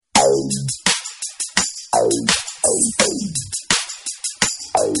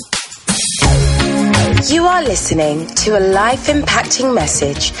You are listening to a life-impacting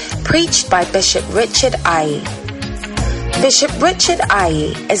message preached by Bishop Richard Aye. Bishop Richard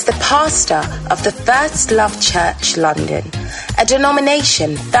Aye is the pastor of the First Love Church, London, a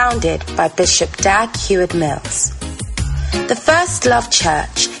denomination founded by Bishop Dag Heward-Mills. The First Love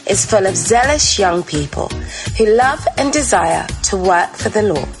Church is full of zealous young people who love and desire to work for the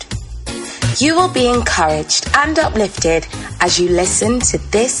Lord. You will be encouraged and uplifted as you listen to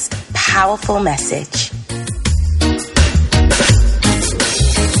this powerful message.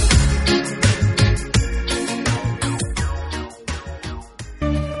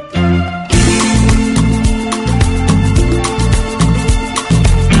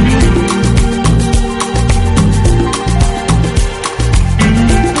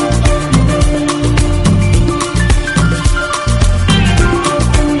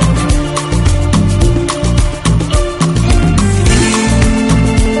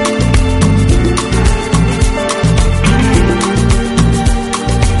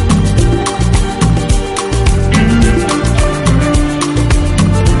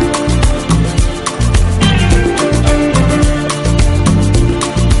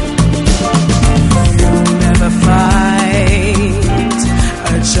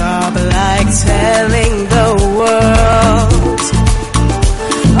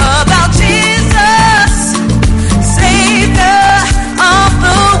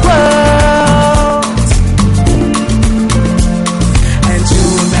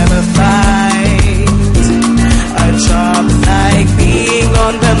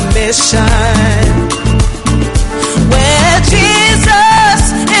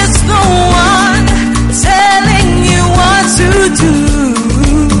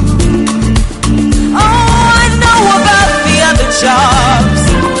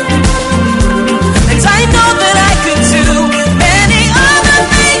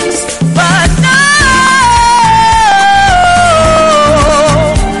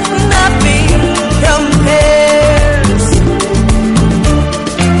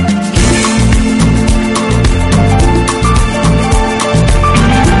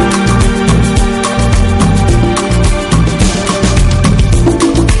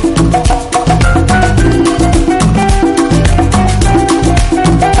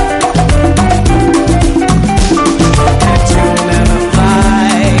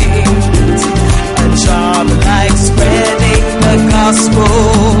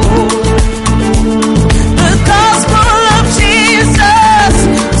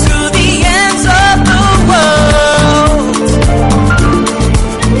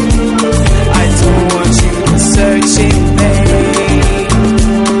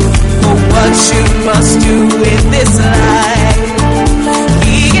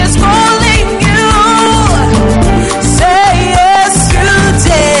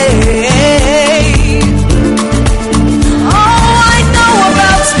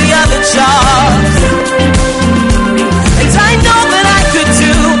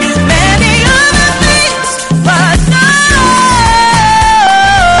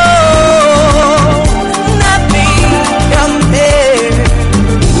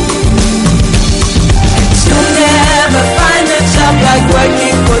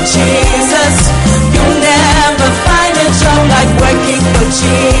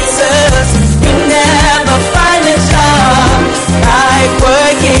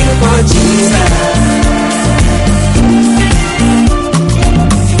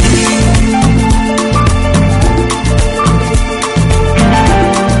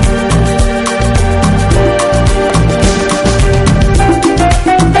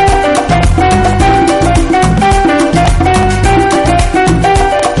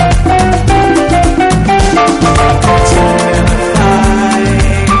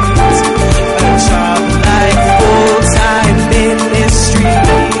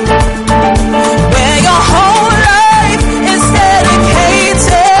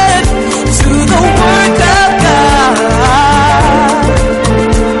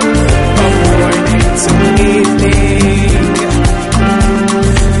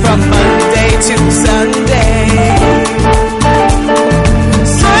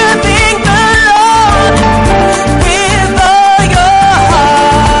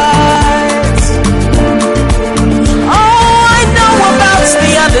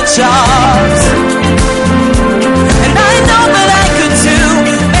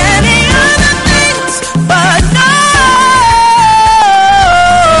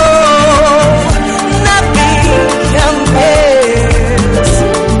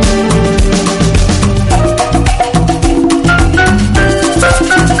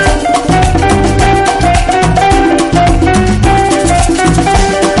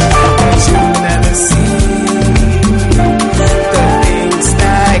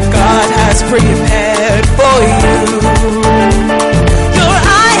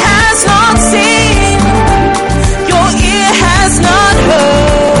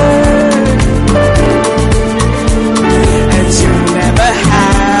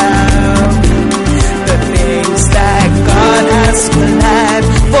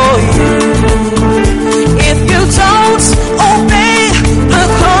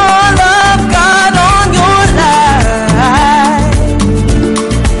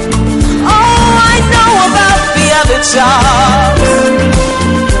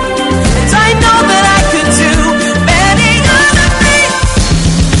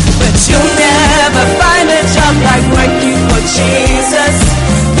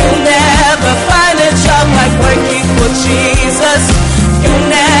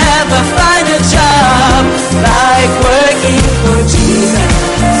 for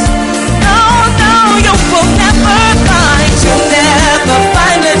Jesus. No, no, you will never find. You'll never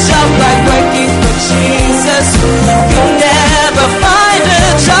find a job like working for Jesus. You'll never find a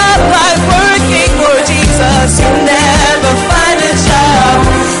job like working for Jesus. You'll never find a job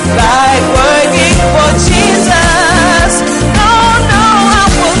like working for Jesus. No, no, I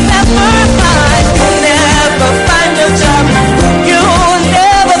will never find. You'll never find a job. You'll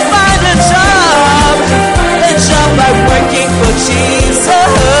never find a job like working for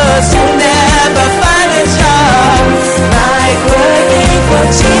Jesus. You'll never find a job like working for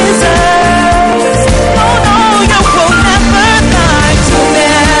Jesus. No, no, you will never find. You'll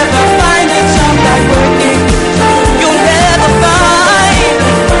never find a job like working. You'll never find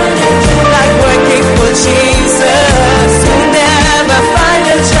like working for Jesus. You'll never find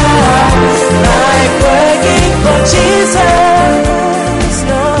a job like working for Jesus.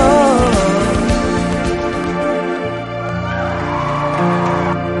 No.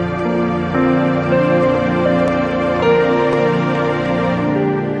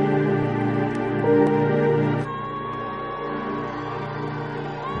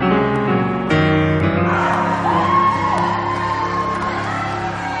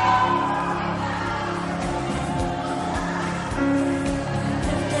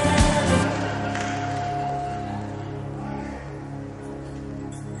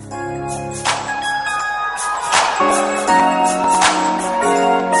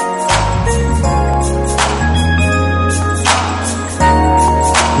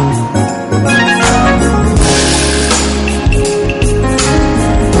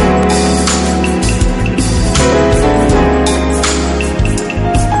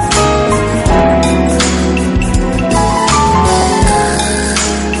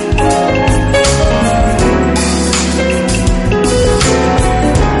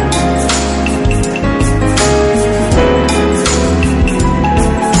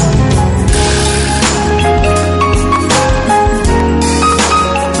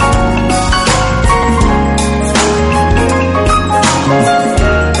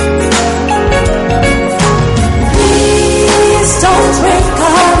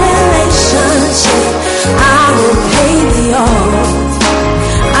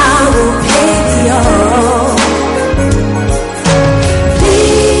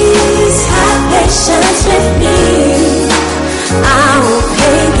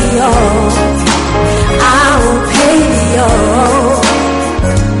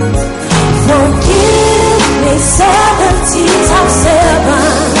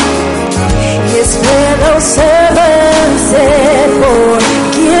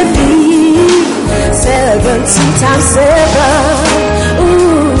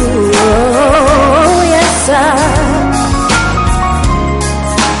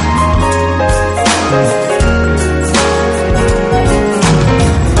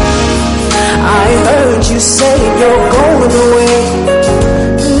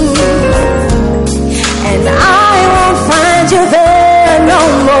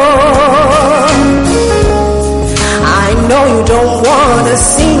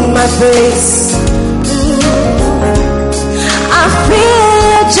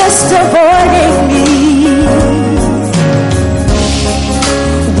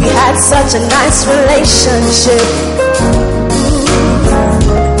 Such a nice relationship.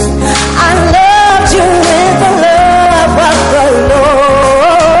 I loved you with the love of the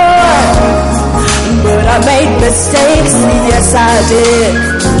Lord, but I made mistakes, yes I did.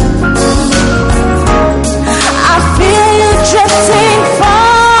 I feel you drifting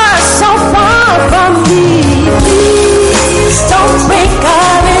far, so far from me. Please don't break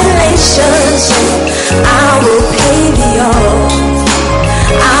our relationship. I will pay the all.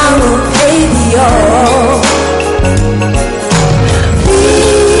 I will pay the all.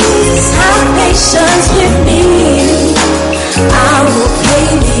 Please have patience with me. I will pay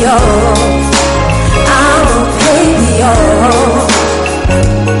the all. I will pay the all.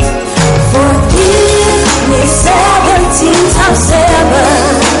 Forgive me 17 times 7.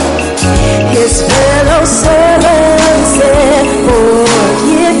 His fellow servant said,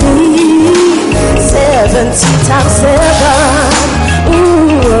 forgive me 17 times 7.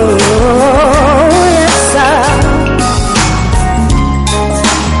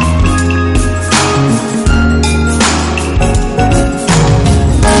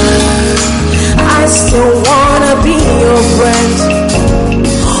 Still wanna be your friend,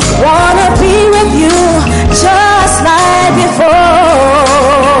 wanna be with you just like before.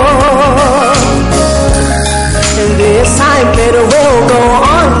 And this time it will go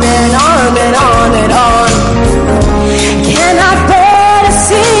on and on and on and on. Can I bear to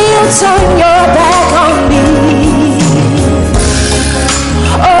see you turn your back on me?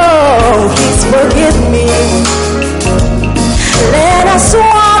 forgive me. Let us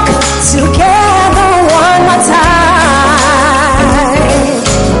walk together one more time.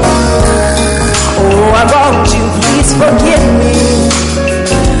 Oh, I wronged you, please forgive me.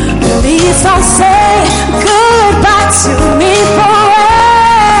 Please don't say goodbye to me forever.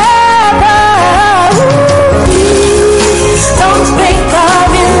 Please don't break our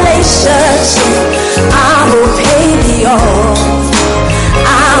relationship. I will pay the all.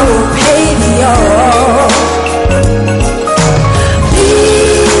 I will pay the all.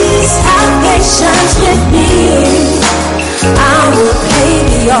 Please have patience with me. I will pay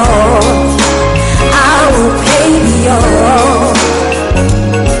the all. I will pay the all.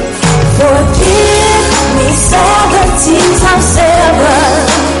 Forgive me 17 times 7.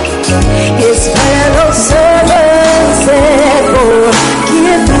 His fellow servants said,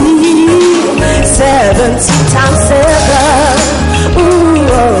 forgive me 17 times 7. Ooh,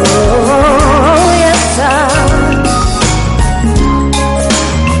 oh, yes, sir.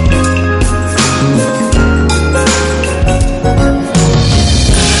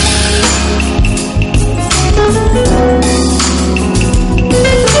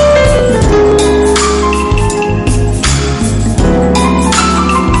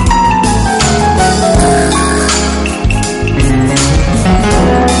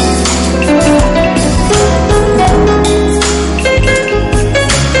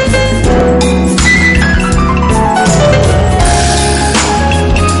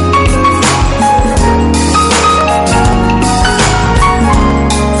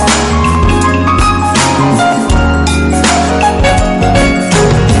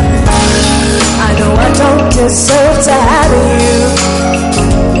 Deserve to have you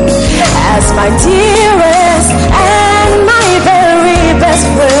as my dearest and my very best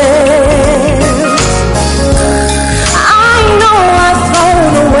friend. I know I've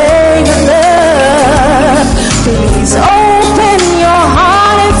thrown away your love. Please open your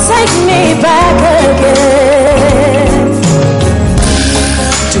heart and take me back again.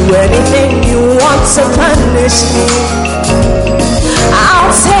 Do anything you want to punish me.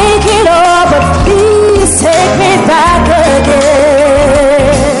 I'll take it all, but please take me back again.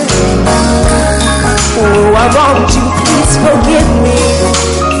 Oh, I wronged you, please forgive me.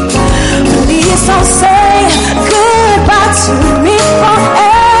 Please don't say goodbye to me forever.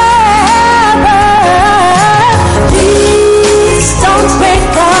 Please don't break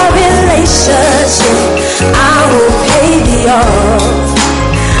our relationship. I will pay the all.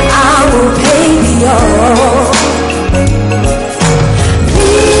 I will pay the all.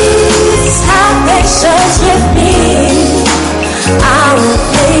 Patience with me. I will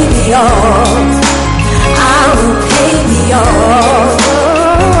pay the all. I will pay the all.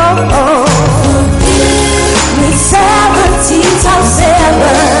 Me 17 times 7.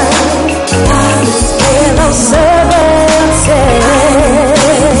 I will pay those 17.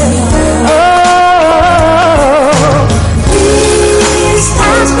 Oh, please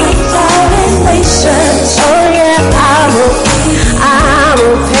don't break our relationship. Oh yeah, I will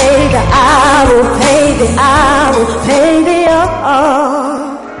pay the I will pay the all.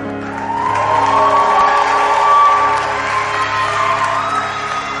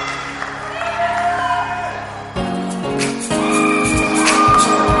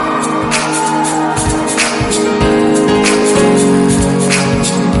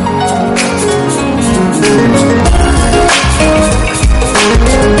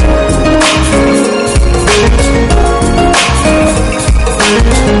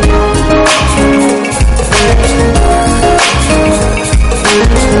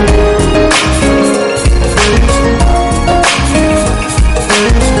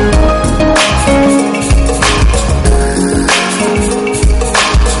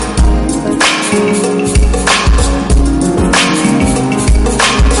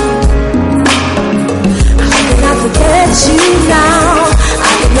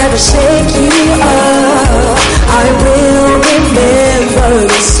 Shake you up. I will remember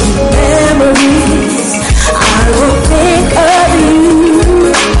the sweet memories. I will think of you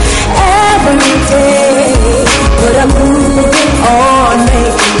every day. But I'm moving on,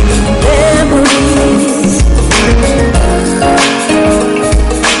 making memories.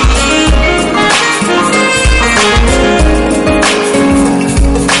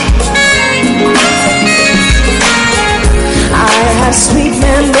 I have sweet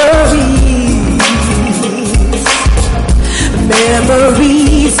memories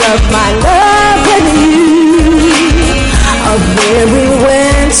of my love with you, of where we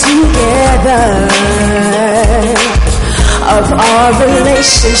went together, of our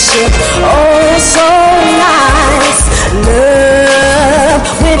relationship, oh so nice, love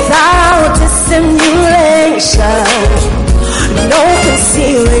without deceit. foundation. No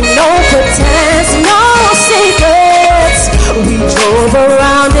concealing, no pretense, no secrets. We drove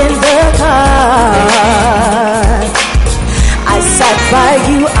around in the car. I sat by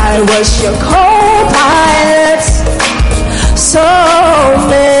you, I was your co-pilot. So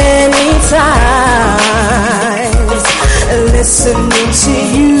many times, listening to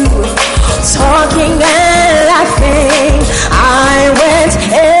you, talking and laughing. I went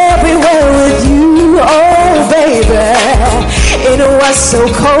everywhere with you, oh baby. It was so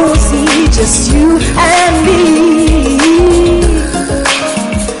cozy, just you and me.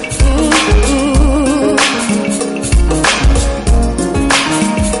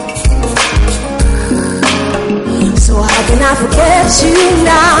 So how can I forget you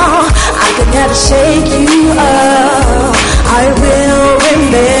now? I can never shake you up. I will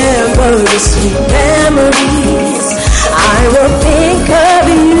remember the sweet memories. I will think of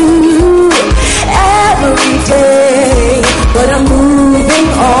you every day. But I'm moving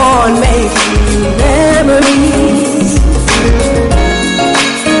on, making new memories.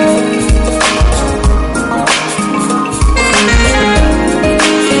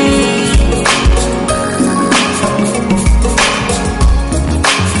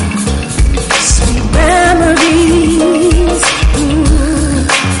 Sweet memories,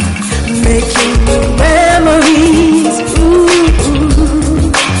 making new memories.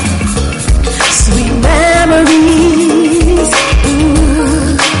 Sweet memories,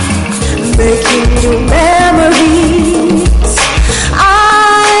 making new memories. I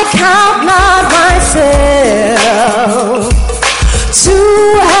count not myself to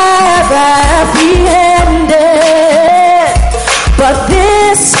have apprehended, but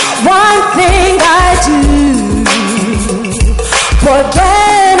this one thing I do,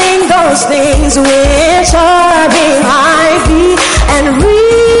 forgetting those things which are behind me and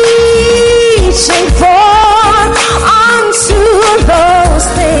reaching forth unto those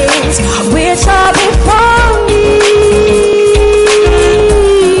things which are before me.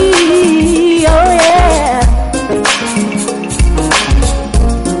 Oh yeah.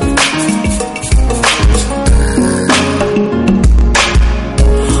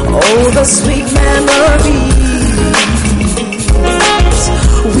 Oh, the sweet memories.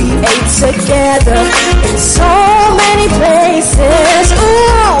 We ate together in so many places.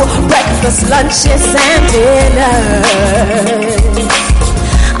 Ooh, breakfast, lunches, and dinners.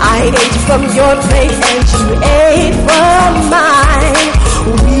 I ate from your plate and you ate from mine.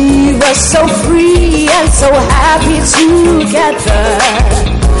 We were so free and so happy together.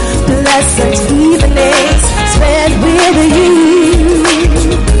 Pleasant evenings spent with you.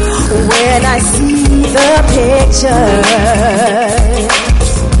 When I see the pictures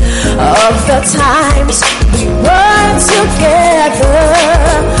of the times we were together,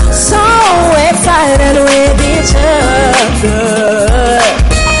 so excited with each other,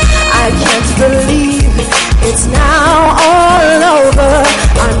 I can't believe it's now all over.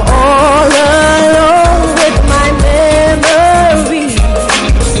 I'm all alone with my memories.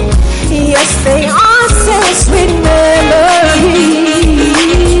 Yes, they are so sweet memories.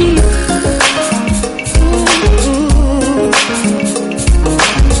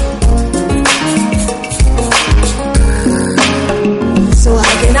 So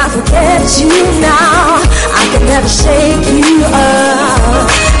how can I forget you now? I can never shake you up.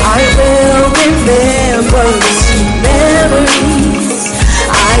 I will remember the sweet memories.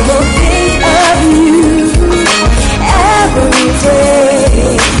 I will think of you every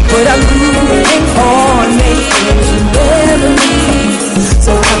day. But I'm moving on, making memories.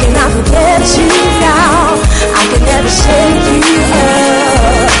 So how can I forget you now? I can never shake you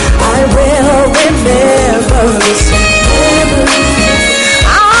up. I will remember the sweet memories.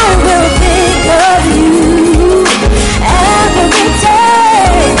 I will think of you every day.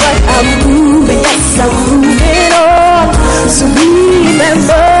 But I'm moving, yes, I'm moving on. So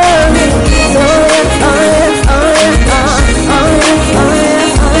remember me. Oh yeah, oh yeah, oh yeah, oh yeah, oh yeah,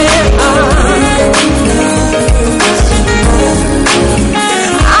 oh yeah, oh yeah.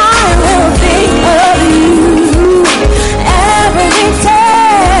 I will think of you every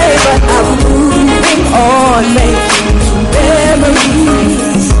day. But I'm moving on, making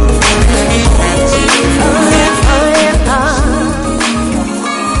memories. Oh yeah, oh yeah, oh.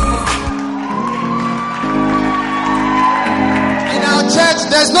 In our church,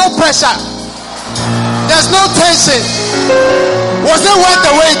 there's no pressure. There's no tension. Was it worth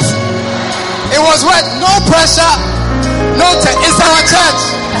the wait? It was worth no pressure, no tension. It's our church.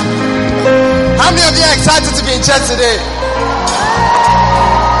 How many of you are excited to be in church today?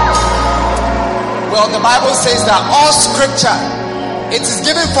 Well, the Bible says that all scripture, it is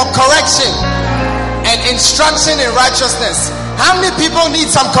given for correction and instruction in righteousness. How many people need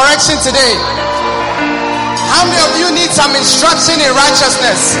some correction today? How many of you need some instruction in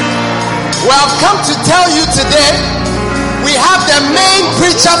righteousness? Well, I've come to tell you today, we have the main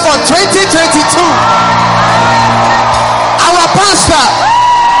preacher for 2022. Our pastor,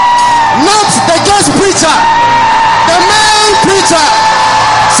 not the guest preacher, the main preacher.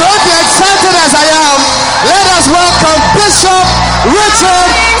 So if you're excited as I am, let us welcome Bishop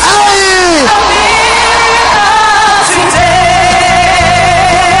Richard Aye.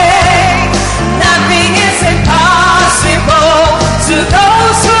 Nothing is impossible to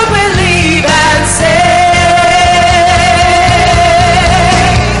those who believe and say,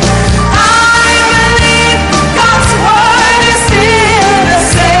 I believe God's word is still the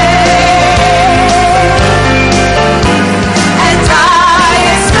same, and I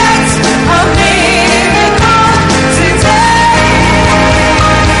expect a miracle today.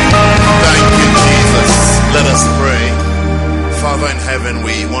 Thank you, Jesus. Let us pray. Father in heaven,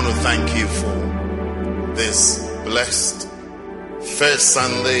 we want to thank you for this blessed first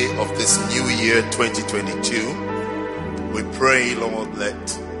Sunday of this new year 2022. We pray, Lord,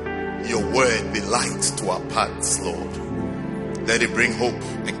 let your word be light to our paths, Lord. Let it bring hope,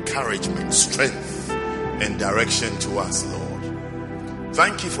 encouragement, strength, and direction to us, Lord.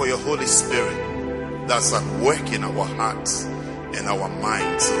 Thank you for your Holy Spirit that's at work in our hearts and our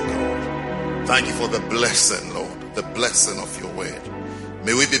minds, oh God. Thank you for the blessing, Lord, the blessing of your word.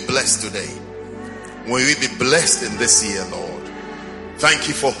 May we be blessed today. May we be blessed in this year, Lord. Thank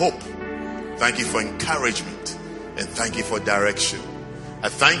you for hope. Thank you for encouragement. And thank you for direction. I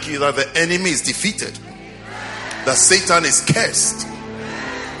thank you that the enemy is defeated, that Satan is cursed.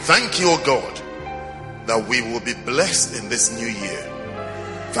 Thank you, O God, that we will be blessed in this new year.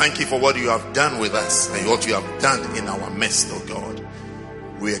 Thank you for what you have done with us and what you have done in our midst, O God.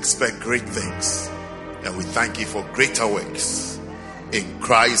 We expect great things, and we thank you for greater works. In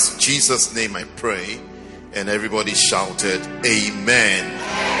Christ Jesus' name I pray. And everybody shouted, Amen.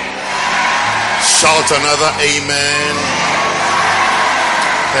 Shout another amen.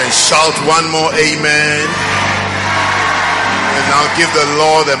 And shout one more amen. And now give the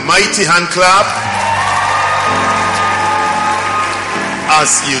Lord a mighty hand clap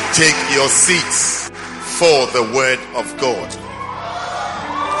as you take your seats for the word of God.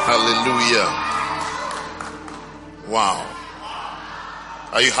 Hallelujah. Wow.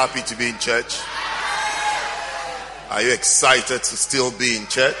 Are you happy to be in church? Are you excited to still be in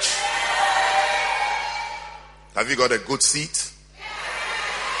church? Have you got a good seat?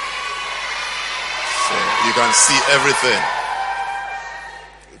 So you can see everything.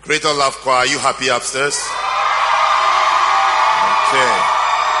 Greater Love Choir, are you happy upstairs? Okay.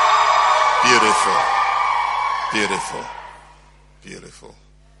 Beautiful. Beautiful.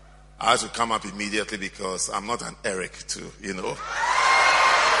 I had to come up immediately because I'm not an Eric too, you know.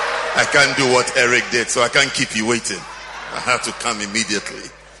 I can't do what Eric did, so I can't keep you waiting. I have to come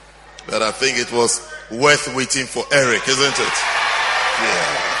immediately. But I think it was worth waiting for Eric, isn't it?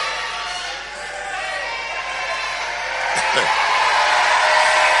 Yeah.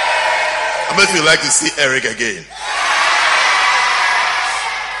 How much would you like to see Eric again?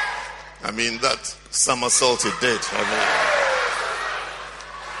 I mean, that somersault he did.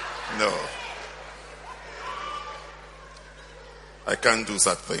 No. I can't do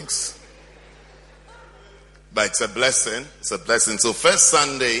such things. But it's a blessing. It's a blessing. So first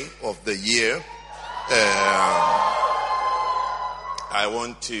Sunday of the year, I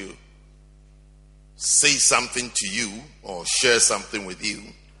want to say something to you or share something with you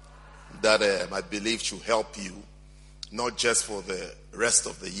that I believe should help you, not just for the rest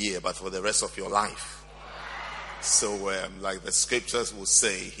of the year, but for the rest of your life. So like the scriptures will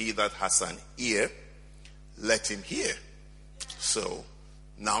say, he that has an ear, let him hear. So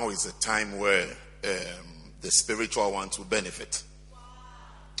now is the time where the spiritual ones will benefit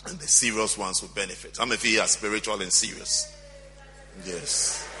and the serious ones will benefit. How many of you are spiritual and serious?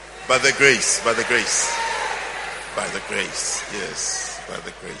 Yes. By the grace. Yes, by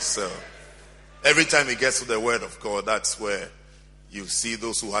the grace. So every time it gets to the word of God, that's where you see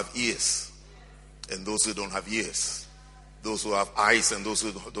those who have ears and those who don't have ears, those who have eyes and those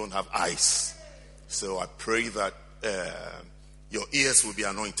who don't have eyes. So I pray that your ears will be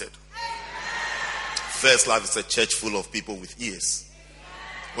anointed. First Love is a church full of people with ears.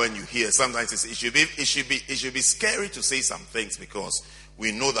 When you hear, sometimes it should be scary to say some things because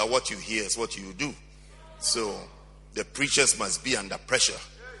we know that what you hear is what you do. So the preachers must be under pressure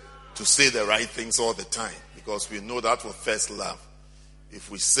to say the right things all the time because we know that for First Love. If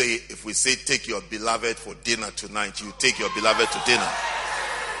we say take your beloved for dinner tonight, you take your beloved to dinner.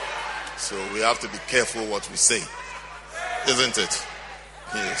 So we have to be careful what we say, isn't it?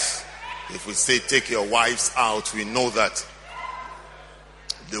 Yes. If we say take your wives out, we know that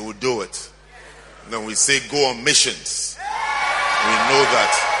they will do it. Then we say go on missions, we know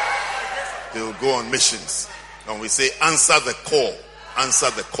that they will go on missions. And we say answer the call,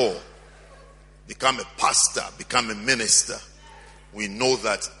 become a pastor, become a minister, we know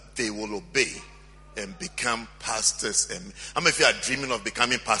that they will obey and become pastors. And how many of you are dreaming of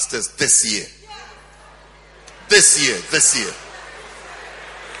becoming pastors this year? This year.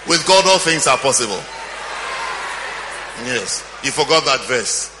 With God, all things are possible. Yes. You forgot that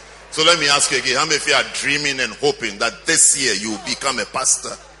verse. So let me ask you again. How many of you are dreaming and hoping that this year you will become a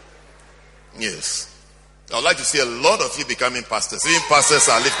pastor? Yes. I would like to see a lot of you becoming pastors. Even pastors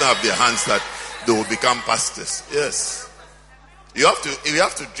are lifting up their hands that they will become pastors. Yes. You have to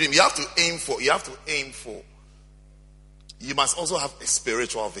dream. You have to aim for. You must also have a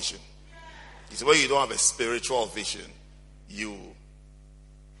spiritual vision. It's where you don't have a spiritual vision, you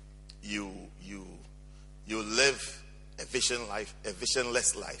live a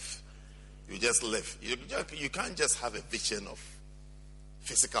visionless life. You just live. You can't just have a vision of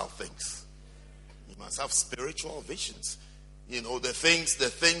physical things. You must have spiritual visions. You know, the things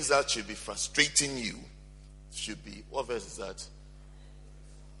that should be frustrating you should be. What verse is that?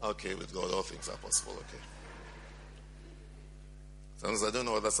 Okay, with God all things are possible. Okay. Sometimes I don't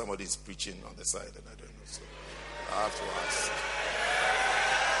know whether somebody is preaching on the side and I don't know. So I have to ask.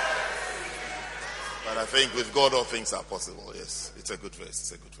 But I think with God all things are possible. Yes, it's a good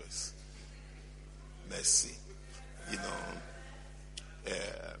verse. Mercy. You know,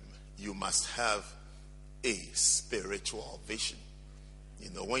 you must have a spiritual vision.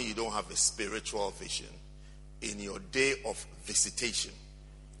 You know, when you don't have a spiritual vision, in your day of visitation,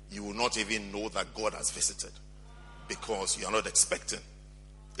 you will not even know that God has visited because you are not expecting.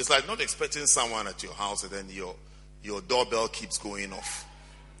 It's like not expecting someone at your house and then your doorbell keeps going off.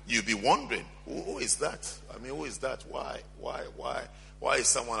 You'll be wondering, who is that? I mean, who is that? Why is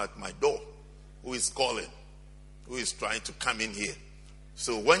someone at my door? Who is calling? Who is trying to come in here?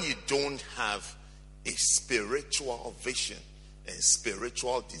 So when you don't have a spiritual vision and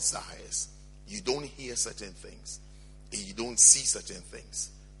spiritual desires, you don't hear certain things and you don't see certain things.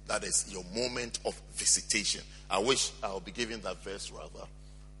 That is your moment of visitation. I wish I'll be giving that verse rather,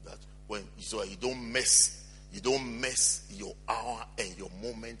 that when so you don't miss your hour and your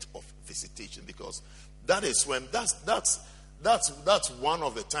moment of visitation, because that is when that's one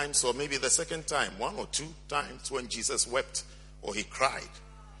of the times, or maybe the second time, one or two times when Jesus wept or he cried.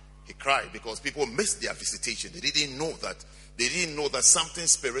 He cried because people missed their visitation. They didn't know that something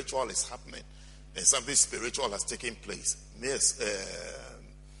spiritual is happening and something spiritual has taken place. Yes,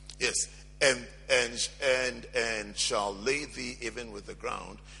 and shall lay thee even with the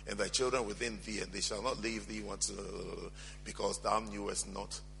ground, and thy children within thee, and they shall not leave thee because thou knewest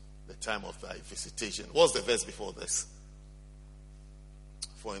not the time of thy visitation. What's the verse before this?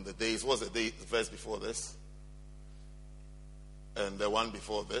 For in the days, what's the verse before this? And the one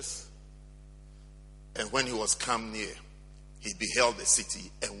before this? And when he was come near, he beheld the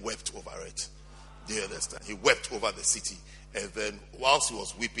city and wept over it. Do you understand? He wept over the city. And then whilst he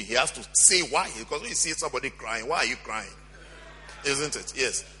was weeping, he has to say why. Because when you see somebody crying, why are you crying? Isn't it?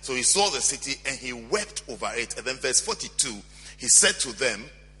 Yes. So he saw the city and he wept over it. And then verse 42, he said to them,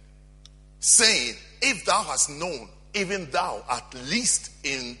 saying, if thou hast known, even thou, at least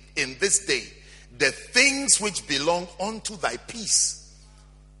in this day, the things which belong unto thy peace,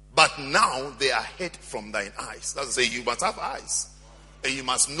 but now they are hid from thine eyes. That's to say, you must have eyes. And you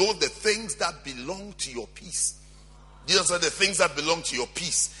must know the things that belong to your peace. Jesus said the things that belong to your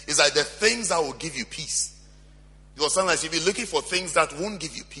peace is like the things that will give you peace. Because sometimes you'll be looking for things that won't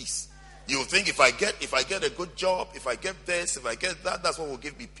give you peace. You will think if I get a good job, if I get this, if I get that, that's what will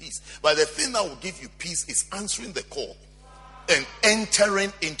give me peace. But the thing that will give you peace is answering the call and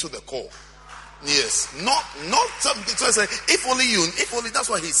entering into the call. Yes, not something. So I say, if only that's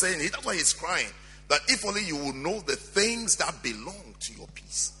what he's saying. That's why he's crying. That if only you will know the things that belong to your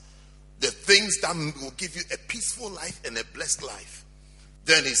peace, the things that will give you a peaceful life and a blessed life.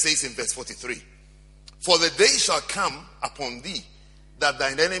 Then he says in verse 43, for the day shall come upon thee that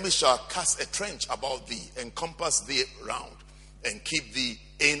thine enemy shall cast a trench about thee and compass thee round and keep thee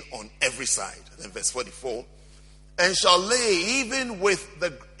in on every side. Then verse 44, and shall lay even with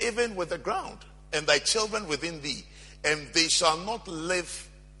the ground and thy children within thee, and they shall not leave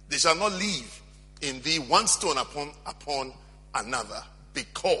in thee one stone upon another,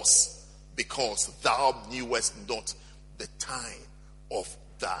 because thou knewest not the time of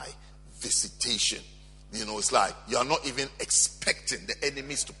thy visitation. It's like you are not even expecting the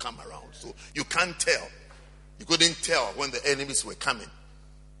enemies to come around. So you can't tell. You couldn't tell when the enemies were coming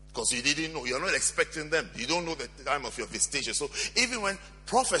because you didn't know. You're not expecting them. You don't know the time of your visitation. So even when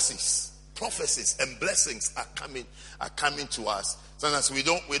prophecies and blessings are coming to us, sometimes we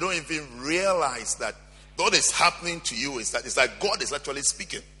don't even realize that what is happening to you is that it's like God is actually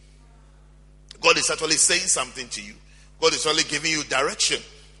speaking. God is actually saying something to you. God is actually giving you direction.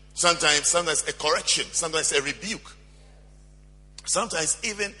 Sometimes a correction, sometimes a rebuke. Sometimes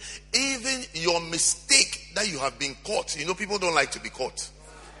even your mistake that you have been caught. People don't like to be caught.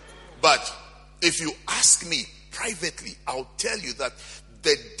 But if you ask me privately, I'll tell you that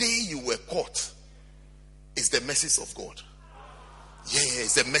the day you were caught is the mercies of God. Yeah,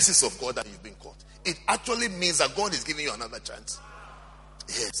 it's the mercies of God that you've been caught. It actually means that God is giving you another chance.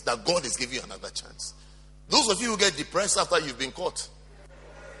 Yes, that God is giving you another chance. Those of you who get depressed after you've been caught.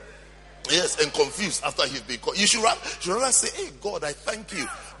 Yes, and confused after you've been caught. You should rather say, hey, God, I thank you.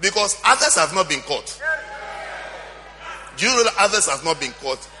 Because others have not been caught. Do you know that others have not been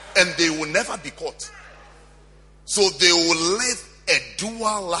caught? And they will never be caught. So they will live a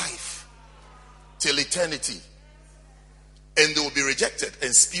dual life till eternity. And they will be rejected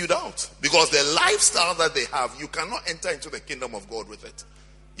and spewed out. Because the lifestyle that they have, you cannot enter into the kingdom of God with it.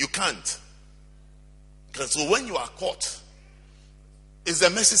 You can't. So when you are caught, it's the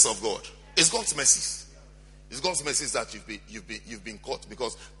mercies of God. It's God's mercies. It's God's mercies that you've been caught.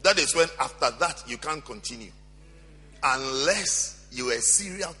 Because that is when after that you can't continue. Unless you are a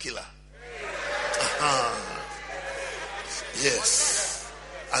serial killer. Yes.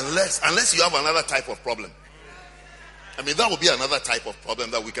 Unless you have another type of problem. That will be another type of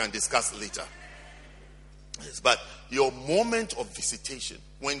problem that we can discuss later. Yes, but your moment of visitation,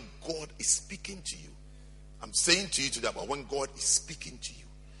 when God is speaking to you, I'm saying to you today about when God is speaking to you,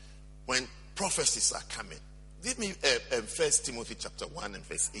 when prophecies are coming. Give me 1 Timothy chapter 1 and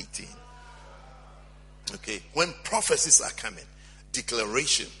verse 18. Okay, when prophecies are coming,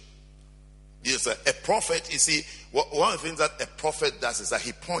 declaration. Yes, a prophet, you see, one of the things that a prophet does is that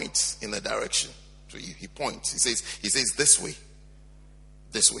he points in a direction to you. He points. He says this way.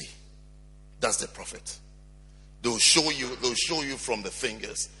 This way. That's the prophet. They'll show you from the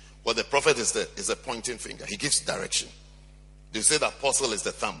fingers. Well, the prophet is a pointing finger. He gives direction. They say the apostle is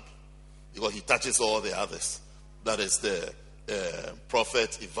the thumb because he touches all the others. That is the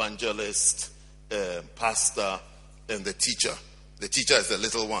prophet, evangelist, pastor, and the teacher. The teacher is the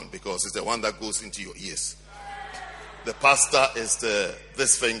little one because it's the one that goes into your ears. The pastor is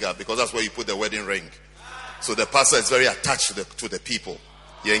this finger because that's where you put the wedding ring. So the pastor is very attached to the people.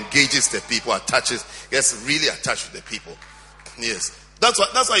 He engages the people, gets really attached to the people. Yes. That's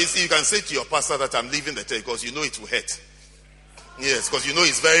why you see, you can say to your pastor that I'm leaving the church because you know it will hurt. Yes, because you know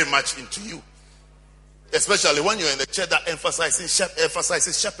he's very much into you. Especially when you're in the church that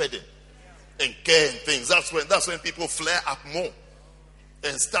emphasizes shepherding and care and things. That's when people flare up more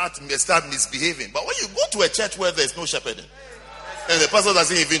and start misbehaving. But when you go to a church where there's no shepherding and the pastor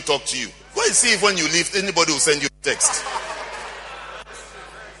doesn't even talk to you, go and see if when you leave anybody will send you a text.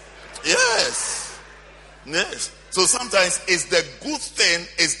 Yes. So sometimes it's the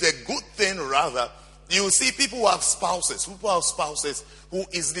good thing rather. You see people who have spouses who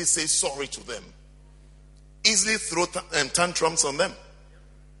easily say sorry to them. Easily throw tantrums on them.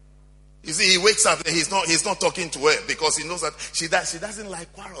 You see, he wakes up and he's not talking to her because he knows that she doesn't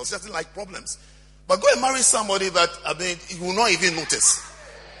like quarrels, she doesn't like problems. But go and marry somebody that you will not even notice.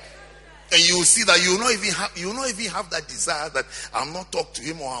 And you will see that you will not even have that desire that I'll not talk to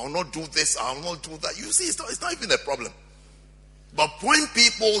him or I'll not do this, I'll not do that. You see, it's not even a problem. But when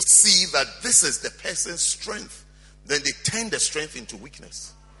people see that this is the person's strength, then they turn the strength into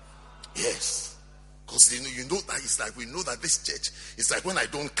weakness. Yes. Because you know that it's like we know that this church, it's like when I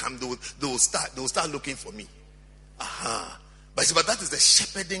don't come, they'll start looking for me. But that is the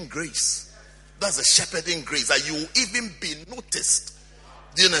shepherding grace. That's the shepherding grace that you will even be noticed.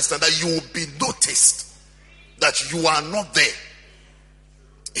 Do you understand? That you will be noticed that you are not there.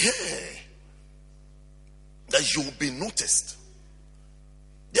 Yeah. That you will be noticed.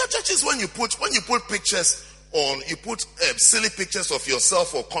 There are churches when you put pictures on, you put silly pictures of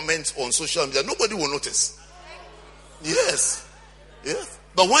yourself or comments on social media, nobody will notice. Yes. Yes.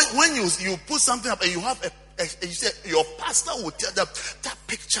 But when you put something up and you have you say your pastor will tell that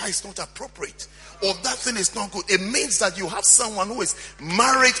picture is not appropriate or that thing is not good, it means that you have someone who is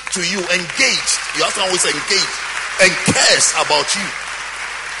married to you, engaged. You have someone who is engaged and cares about you.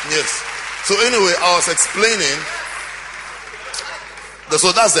 Yes. So anyway, I was explaining.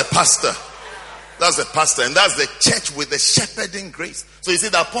 So that's the pastor. That's the pastor, and that's the church with the shepherding grace. So you see,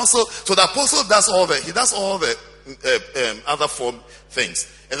 the apostle does all the other four things,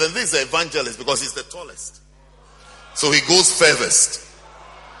 and then this is the evangelist because he's the tallest, so he goes furthest.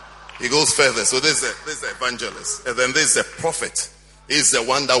 So this is the evangelist, and then this is the prophet. He's the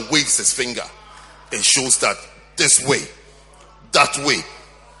one that waves his finger and shows that this way, that way,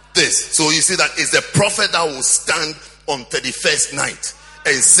 this. So you see that it's the prophet that will stand on 31st night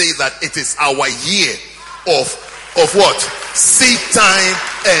and say that it is our year of what? Seed time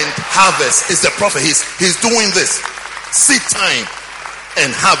and harvest. It's the prophet. He's doing this. Seed time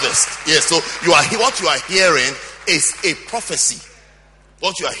and harvest. Yes, so what you are hearing is a prophecy.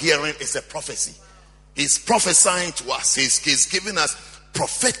 What you are hearing is a prophecy. He's prophesying to us. He's giving us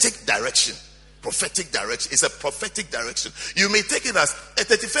prophetic direction. Prophetic direction. It's a prophetic direction. You may take it as a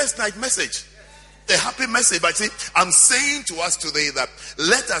 31st night message. A happy message. But see, I'm saying to us today that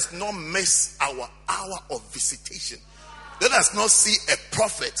let us not miss our hour of visitation. Let us not see a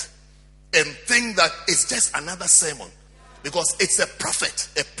prophet and think that it's just another sermon. Because it's a prophet.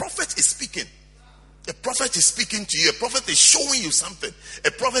 A prophet is speaking. A prophet is speaking to you. A prophet is showing you something.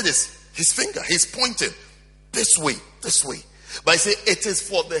 A prophet is his finger. He's pointing this way, this way. But I say it is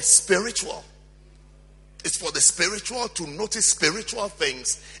for the spiritual. It's for the spiritual to notice spiritual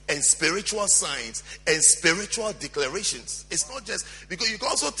things and spiritual signs and spiritual declarations. It's not just because you can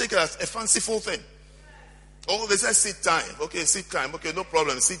also take it as a fanciful thing. Oh, they say seed time. Okay, seed time. Okay, no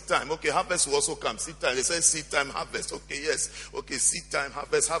problem. Seed time. Okay, harvest will also come. Seed time. They say seed time, harvest. Okay, yes. Okay, seed time,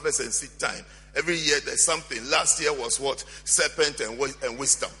 harvest and seed time. Every year there's something. Last year was what? Serpent and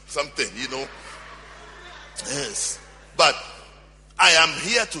wisdom. Something, you know. Yes. But I am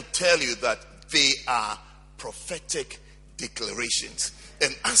here to tell you that they are prophetic declarations.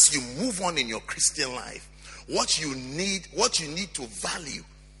 And as you move on in your Christian life, what you need to value,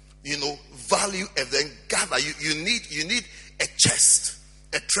 value and then gather. You need a chest,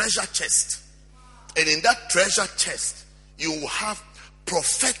 a treasure chest. And in that treasure chest, you will have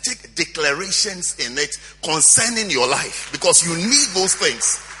prophetic declarations in it concerning your life, because you need those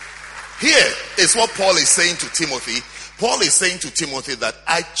things. Here is what Paul is saying to Timothy. Paul is saying to Timothy that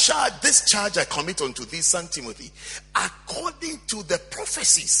this charge I commit unto thee, son Timothy, according to the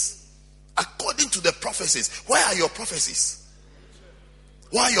prophecies. According to the prophecies. Where are your prophecies?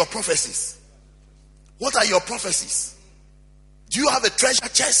 What are your prophecies? What are your prophecies? Do you have a treasure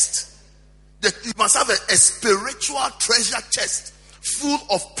chest? You must have a spiritual treasure chest full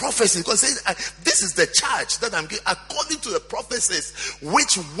of prophecies. Because this is the charge that I'm giving according to the prophecies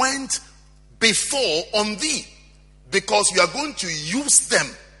which went before on thee. Because you are going to use them.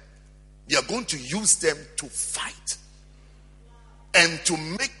 You are going to use them to fight and to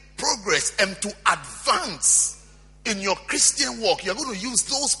make progress and to advance in your Christian walk. You are going to use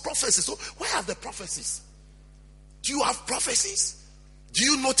those prophecies. So where are the prophecies? Do you have prophecies? Do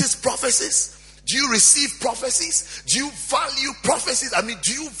you notice prophecies? Do you receive prophecies? Do you value prophecies? I mean,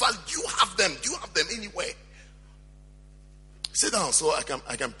 do you have them? Do you have them anywhere? Sit down so I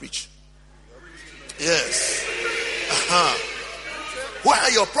can preach. Yes. Where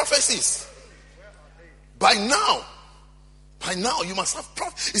are your prophecies? By now you must have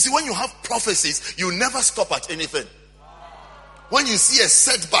prophecies. You see, when you have prophecies, you never stop at anything. When you see a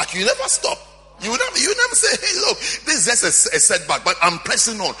setback, you never stop. You never say, hey, look, this is just a setback, but I'm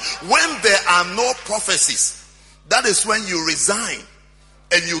pressing on. When there are no prophecies, that is when you resign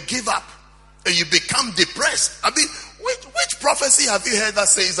and you give up and you become depressed. I mean, which prophecy have you heard that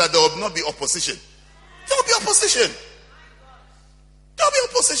says that there will not be opposition? There will be opposition. There will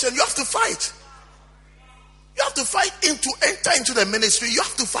be opposition. You have to fight. You have to fight to enter into the ministry. You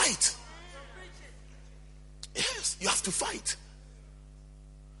have to fight. Yes, you have to fight.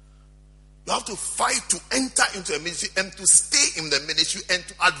 You have to fight to enter into a ministry and to stay in the ministry and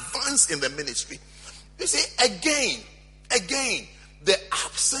to advance in the ministry. You see, again, the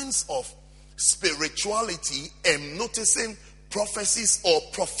absence of spirituality and noticing prophecies or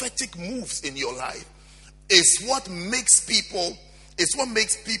prophetic moves in your life is what makes people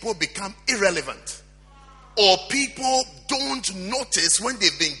become irrelevant. Or people don't notice when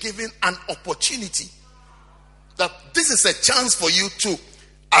they've been given an opportunity that this is a chance for you to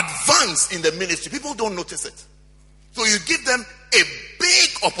advance in the ministry. People don't notice it. So you give them a big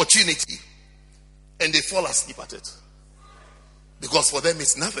opportunity and they fall asleep at it. Because for them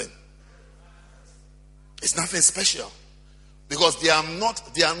it's nothing. It's nothing special. Because they are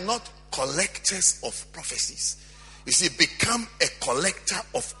not collectors of prophecies. You see, become a collector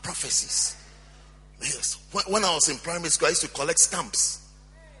of prophecies. Yes. When I was in primary school, I used to collect stamps.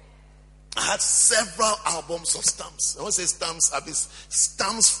 I had several albums of stamps. I want to say stamps, I mean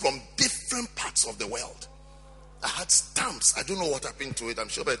stamps from different parts of the world. I had stamps. I don't know what happened to it. I'm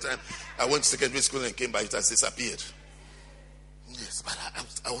sure by the time I went to secondary school and came back, it has disappeared. Yes, but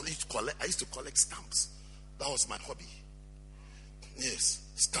I used to collect stamps. That was my hobby. Yes,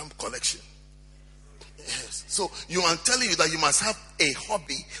 stamp collection. Yes. So I'm telling you that you must have a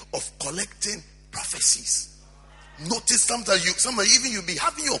hobby of collecting prophecies. Notice sometimes even you'll be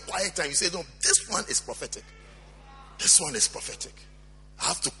having your quiet time. You say, no, this one is prophetic. This one is prophetic. I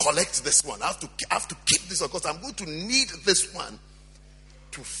have to collect this one. I have to keep this one because I'm going to need this one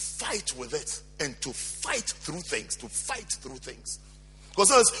to fight with it and to fight through things.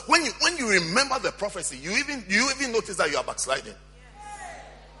 Because when you remember the prophecy, you even notice that you are backsliding.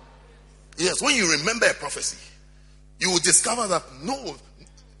 Yes, when you remember a prophecy, you will discover that no,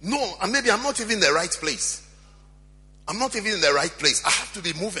 and maybe I'm not even in the right place. I have to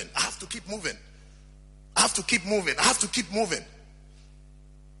be moving. I have to keep moving. I have to keep moving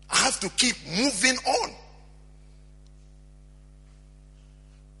on.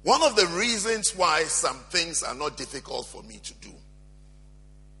 One of the reasons why some things are not difficult for me to do,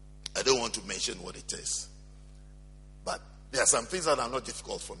 I don't want to mention what it is, but there are some things that are not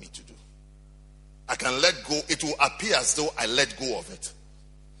difficult for me to do. I can let go. It will appear as though I let go of it.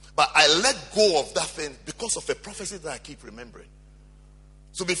 But I let go of that thing because of a prophecy that I keep remembering.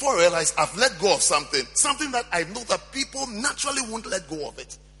 So before I realize I've let go of something that I know that people naturally won't let go of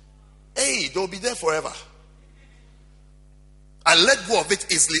it. Hey, they'll be there forever. I let go of it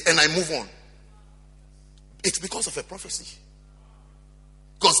easily and I move on. It's because of a prophecy.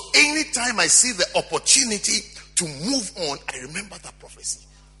 Because anytime I see the opportunity to move on, I remember that prophecy.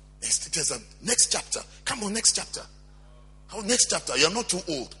 There's a next chapter. Come on, next chapter. Next chapter. You're not too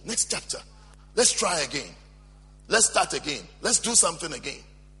old. Next chapter. Let's try again. Let's start again. Let's do something again.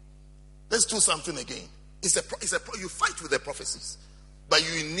 You fight with the prophecies, but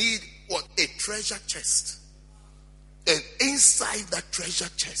you need what? A treasure chest. And inside that treasure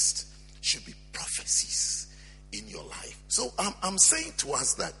chest should be prophecies in your life. So I'm saying to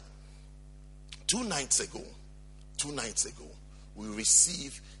us that two nights ago, we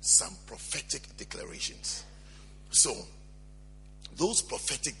received some prophetic declarations. So those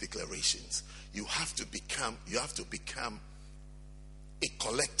prophetic declarations, you have to become a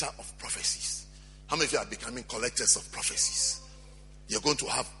collector of prophecies. How many of you are becoming collectors of prophecies? You're going to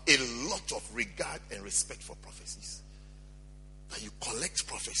have a lot of regard and respect for prophecies. That you collect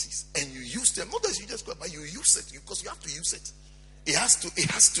prophecies and you use them. Not that you just go, but you use it because you have to use it.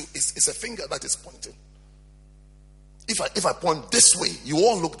 It's a finger that is pointing. If I point this way, you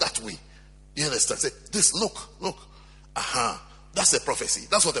all look that way. You understand? Say, this, look. That's a prophecy.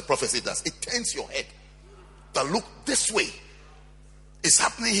 That's what a prophecy does. It turns your head. That look this way. It's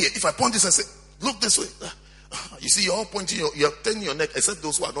happening here. If I point this and say, look this way. You see, you're all pointing, you're turning your neck, except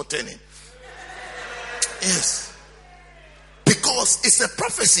those who are not turning. Yes. Because it's a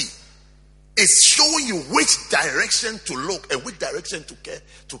prophecy. It's showing you which direction to look and which direction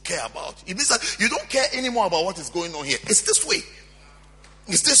to care about. It means that you don't care anymore about what is going on here. It's this way.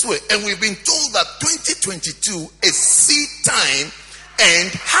 And we've been told that 2022 is seed time and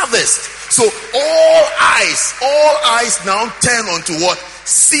harvest. So all eyes now turn onto what?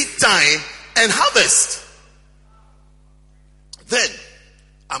 Seed time and harvest. Then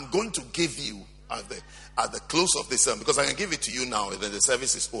I'm going to give you at the close of this sermon, because I can give it to you now and then the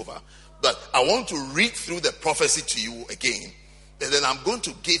service is over. But I want to read through the prophecy to you again. And then I'm going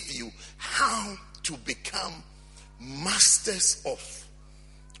to give you how to become masters of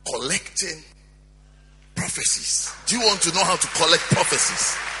collecting prophecies. Do you want to know how to collect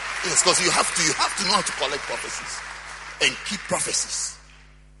prophecies? Yes, because you have to know how to collect prophecies and keep prophecies.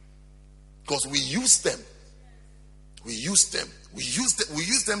 Because we use them. We use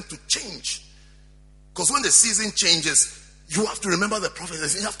them to change. Because when the season changes, you have to remember the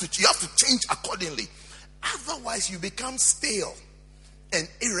prophecies. You have to change accordingly. Otherwise, you become stale and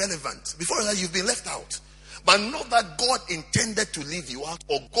irrelevant. Before that, you've been left out. But not that God intended to leave you out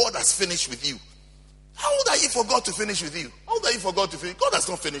or God has finished with you. How old are you for God to finish with you? How old are you for God to finish? God has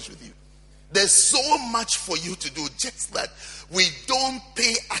not finished with you. There's so much for you to do, just that we don't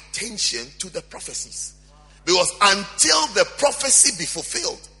pay attention to the prophecies. Because until the prophecy be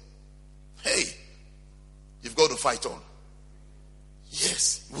fulfilled, hey, you've got to fight on.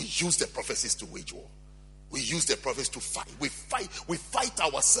 Yes, we use the prophecies to wage war. We use the prophets to fight. We fight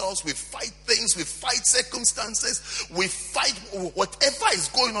ourselves. We fight things. We fight circumstances. We fight whatever is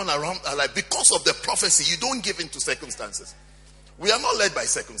going on around our life. Because of the prophecy, you don't give in to circumstances. We are not led by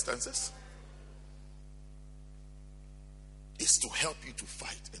circumstances. It's is to help you to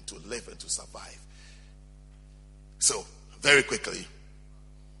fight and to live and to survive. So, very quickly,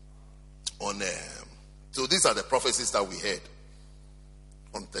 so these are the prophecies that we heard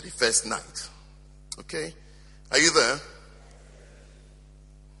on 31st night. Okay? Are you there?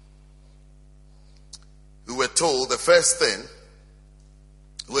 We were told the first thing,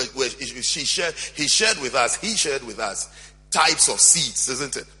 he shared with us types of seeds,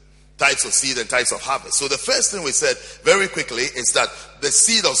 isn't it? Types of seed and types of harvest. So the first thing we said very quickly is that the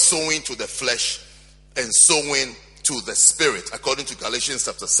seed of sowing to the flesh and sowing to the spirit, according to Galatians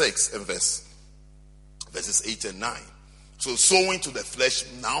chapter 6 and verses 8 and 9. So sowing to the flesh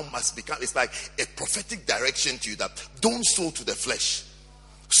now must become, it's like a prophetic direction to you that don't sow to the flesh.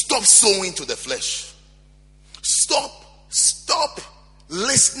 Stop sowing to the flesh. Stop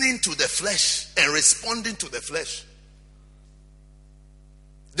listening to the flesh and responding to the flesh.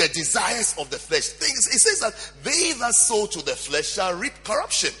 The desires of the flesh. Things, it says that they that sow to the flesh shall reap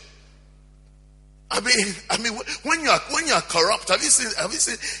corruption. I mean, when you are corrupt, have you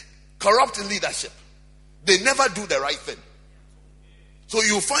seen corrupt leadership? They never do the right thing. So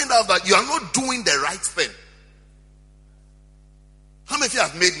you find out that you are not doing the right thing. How many of you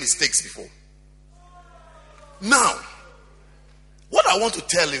have made mistakes before? Now, what I want to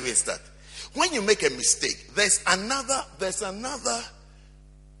tell you is that when you make a mistake, there's another,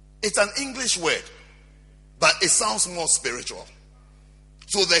 it's an English word, but it sounds more spiritual.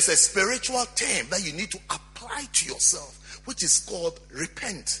 So there's a spiritual term that you need to apply to yourself, which is called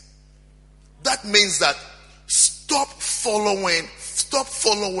repent. That means that stop following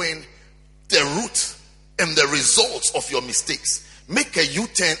the root and the results of your mistakes. Make a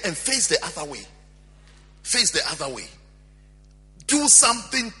U-turn and face the other way. Face the other way. Do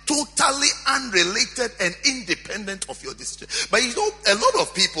something totally unrelated and independent of your decision. But you know, a lot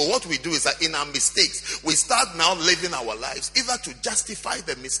of people, what we do is that in our mistakes, we start now living our lives either to justify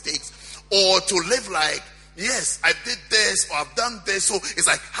the mistakes or to live like, yes, I did this or I've done this. So it's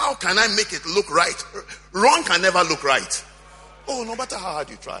like, how can I make it look right? Wrong can never look right. Oh, no matter how hard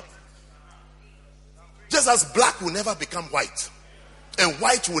you try. Just as black will never become white and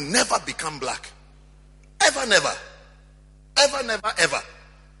white will never become black. Ever, never. Ever, never, ever.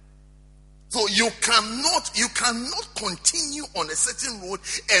 So you cannot continue on a certain road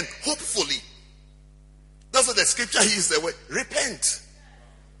and hopefully. That's what the scripture uses the word repent.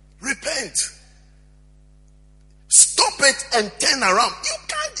 Repent. Stop it and turn around.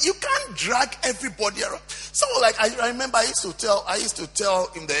 You can't drag everybody around. So like I remember I used to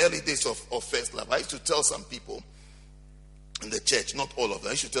tell in the early days of First Love, I used to tell some people in the church, not all of them.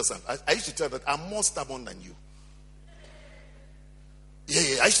 I used to tell that I'm more stubborn than you.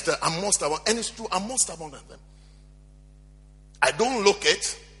 Yeah, I used to tell I'm more stubborn, and it's true, I'm more stubborn than them. I don't look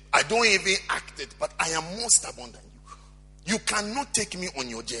it, I don't even act it, but I am more stubborn than you. You cannot take me on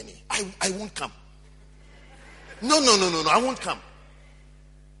your journey. I won't come. No, I won't come.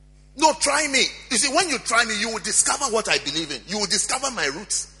 No, try me. You see, when you try me, you will discover what I believe in. You will discover my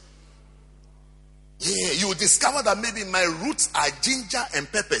roots. Yeah, you will discover that maybe my roots are ginger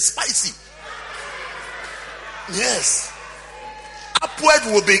and pepper, spicy. Yes. Upward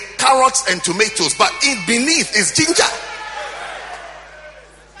will be carrots and tomatoes, but in beneath is ginger.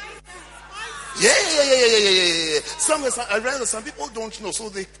 Yeah. I realize some people don't know, so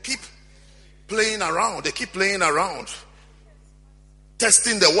they keep playing around.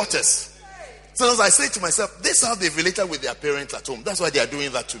 Testing the waters. Sometimes I say to myself, this is how they've related with their parents at home. That's why they are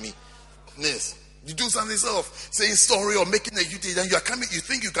doing that to me. Yes. You do something sort of saying sorry or making a duty, then you are coming, you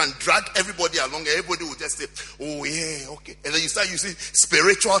think you can drag everybody along, everybody will just say, oh yeah, okay. And then you start using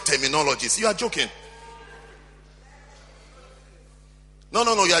spiritual terminologies. You are joking. No,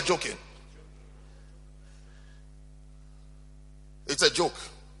 you are joking. It's a joke.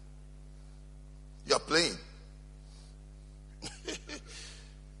 You are playing.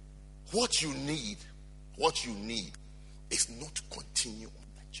 What you need is not to continue on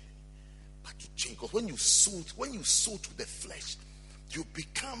that journey, but to change. Because when you sow to the flesh, you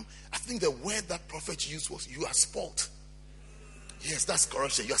become, I think the word that prophet used was, you are spoiled. Yes, that's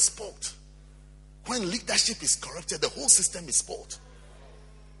corruption. You are spoiled. When leadership is corrupted, the whole system is spoiled.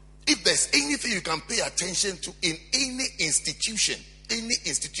 If there's anything you can pay attention to in any institution,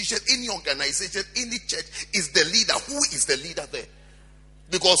 any organization, any church, is the leader. Who is the leader there?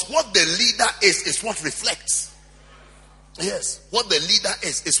 Because what the leader is what reflects. Yes, what the leader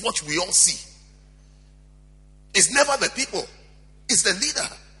is what we all see. It's never the people, it's the leader.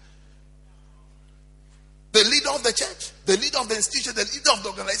 The leader of the church, the leader of the institution, the leader of the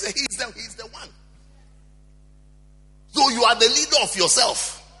organization, he's the one. So you are the leader of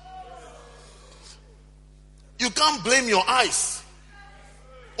yourself. You can't blame your eyes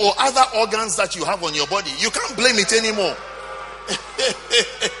or other organs that you have on your body. You can't blame it anymore.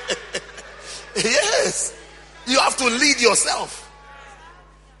 Yes. You have to lead yourself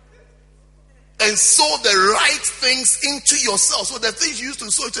and sow the right things into yourself. So the things you used to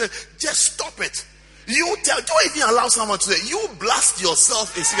sow, just stop it. Don't even allow someone to say, you blast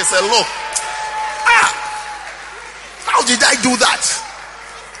yourself and say, look, how did I do that?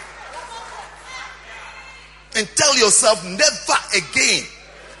 And tell yourself, never again.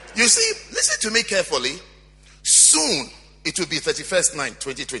 You see, listen to me carefully. Soon it will be 31st 9,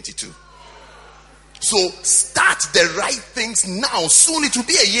 2022. So start the right things now. Soon it will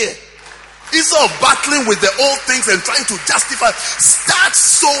be a year. Instead of battling with the old things and trying to justify, start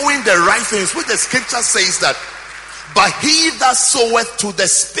sowing the right things. Which the scripture says that, but he that soweth to the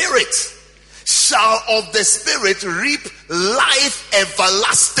Spirit shall of the Spirit reap life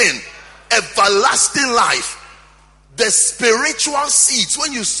everlasting. Everlasting life. The spiritual seeds,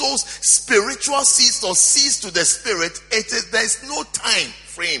 when you sow spiritual seeds or seeds to the Spirit, there's no time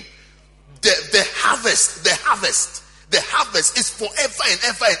frame. The harvest is forever and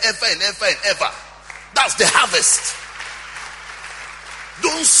ever and ever and ever and ever. That's the harvest.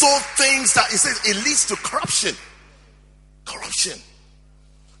 Don't sow things that it leads to corruption. Corruption.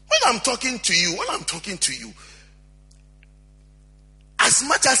 When I'm talking to you, as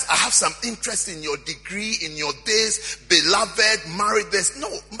much as I have some interest in your degree, in your days, beloved, married,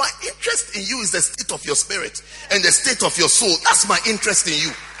 my interest in you is the state of your spirit and the state of your soul. That's my interest in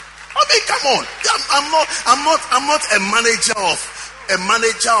you. I mean, come on. I'm not a manager of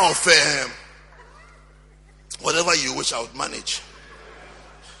whatever you wish I would manage.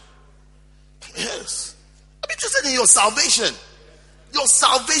 Yes. I'm interested in your salvation. Your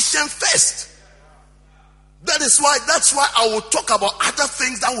salvation first. That's why I will talk about other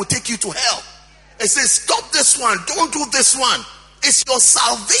things that will take you to hell. It says, stop this one, don't do this one. It's your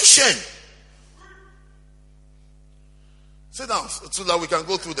salvation. Sit down so that we can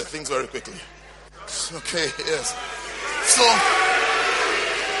go through the things very quickly. Okay, yes.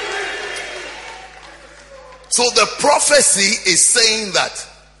 So the prophecy is saying that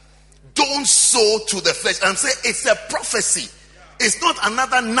don't sow to the flesh. I'm saying it's a prophecy. It's not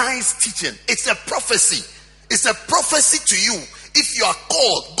another nice teaching. It's a prophecy. It's a prophecy to you. If you are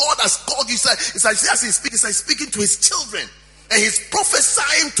called, God has called you. It's like he's speaking to his children. And he's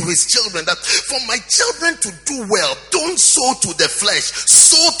prophesying to his children that for my children to do well, don't sow to the flesh,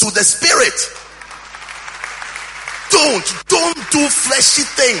 sow to the Spirit. Don't do fleshy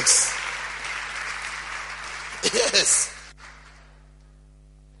things. Yes.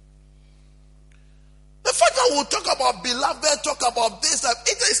 The fact that we'll talk about beloved, talk about this, that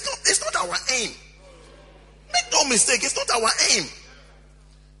it's not our aim. Make no mistake, it's not our aim.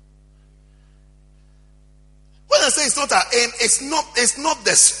 When I say it's not our aim, it's not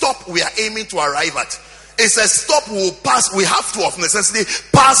the stop we are aiming to arrive at. It's a stop we'll pass. We have to of necessity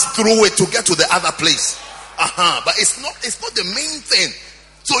pass through it to get to the other place. But it's not the main thing.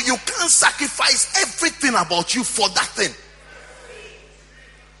 So you can't sacrifice everything about you for that thing.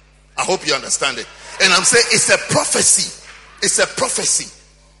 I hope you understand it. And I'm saying it's a prophecy. It's a prophecy.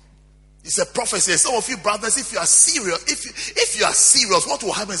 It's a prophecy. And some of you brothers, if you are serious, if you are serious, what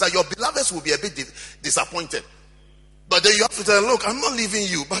will happen is that your beloveds will be a bit disappointed. But then you have to tell them, look, I'm not leaving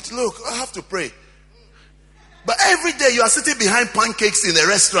you, but look, I have to pray. But every day you are sitting behind pancakes in a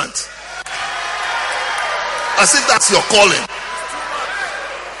restaurant, as if that's your calling.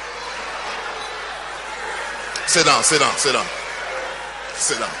 Sit down, sit down, sit down.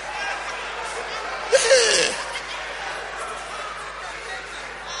 Sit down. Yeah.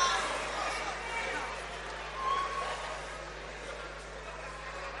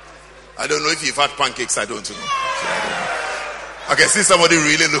 I don't know if you've had pancakes. I don't know. I can see somebody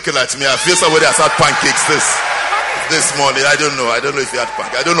really looking at me. I feel somebody has had pancakes this morning. I don't know. I don't know if you had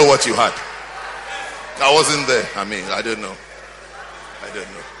pancakes. I don't know what you had. I wasn't there. I don't know. I don't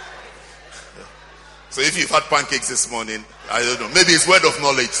know. Yeah. So if you've had pancakes this morning, I don't know. Maybe it's word of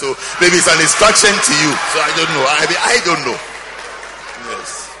knowledge. So maybe it's an instruction to you. So I don't know. I don't know.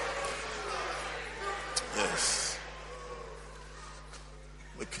 Yes. Yes.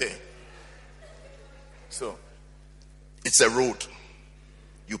 Okay. So it's a road.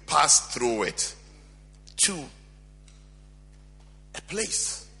 You pass through it to a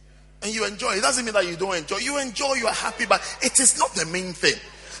place. And you enjoy. It doesn't mean that you don't enjoy. You enjoy, you are happy, but it is not the main thing.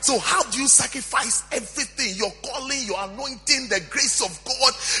 So how do you sacrifice everything? Your calling, your anointing, the grace of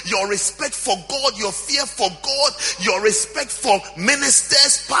God, your respect for God, your fear for God, your respect for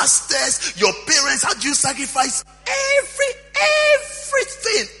ministers, pastors, your parents? How do you sacrifice everything?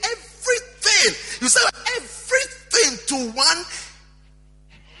 You say everything.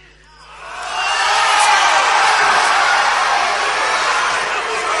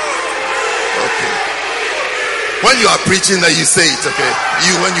 when you are preaching, that you say it, okay?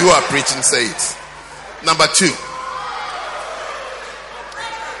 When you are preaching, say it. Number 2.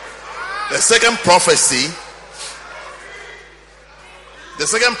 The second prophecy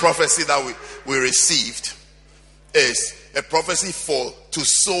that we received is a prophecy to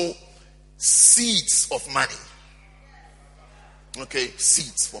sow seeds of money. Okay,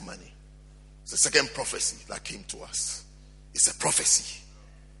 seeds for money. It's the second prophecy that came to us. It's a prophecy.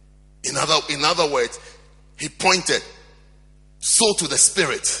 In other words, he pointed, sow to the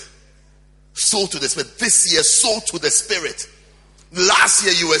Spirit. Sow to the Spirit. This year, sow to the Spirit. Last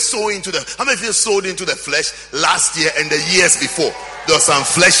year, you were sowing to the... How many of you sowed into the flesh last year and the years before? There were some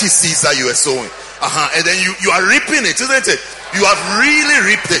fleshy seeds that you were sowing. And then you are reaping it, isn't it? You have really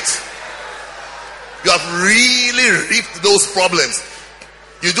reaped it. You have really reaped those problems.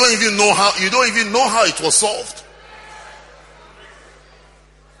 You don't even know how it was solved.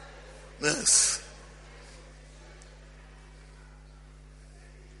 Yes.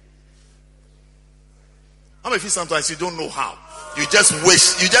 How many of you sometimes you don't know how? You just wish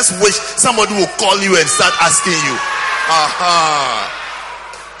somebody will call you and start asking you.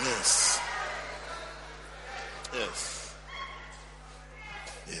 Yes. Yes.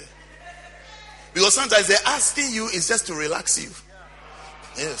 Yeah. Because sometimes they're asking you is just to relax you.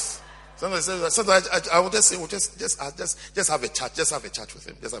 Yes. Sometimes I will just say, just have a chat. Just have a chat with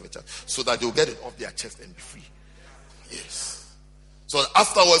him. Just have a chat. So that they'll get it off their chest and be free. Yes. So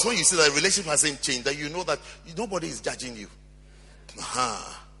afterwards, when you see that the relationship hasn't changed, that you know that nobody is judging you.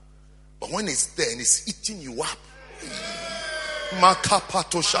 But when it's there and it's eating you up,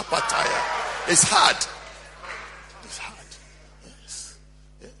 Makapato Shapataya, it's hard. It's hard. Yes.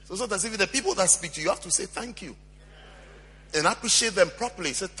 Yeah. So sometimes even the people that speak to you, you have to say thank you. And appreciate them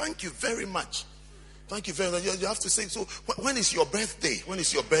properly. Say thank you very much. Thank you very much. You have to say, so when is your birthday? When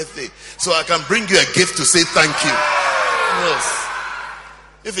is your birthday? So I can bring you a gift to say thank you. Yes.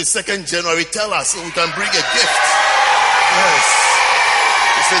 If it's 2nd January, tell us so we can bring a gift. Yes.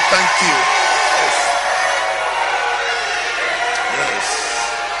 You say thank you. Yes. Yes.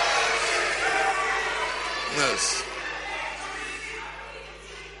 Yes.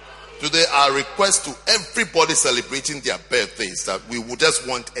 Today, our request to everybody celebrating their birthdays that we would just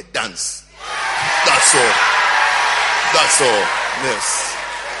want a dance. That's all. That's all. Yes.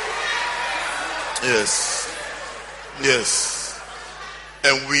 Yes. Yes.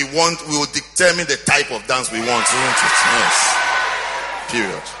 And we will determine the type of dance we want. Yes.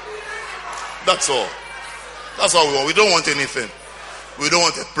 Period. That's all. That's all we want. We don't want anything. We don't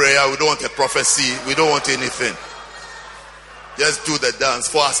want a prayer. We don't want a prophecy. We don't want anything. Just do the dance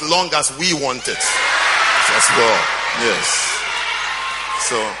for as long as we want it. As well. Yes.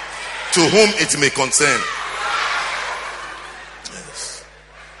 So, to whom it may concern. Yes.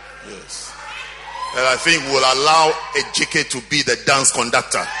 Yes. And I think we'll allow Ejike to be the dance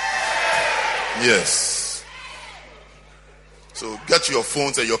conductor. Yes. So get your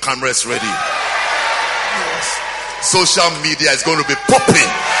phones and your cameras ready. Yes. Social media is going to be popping.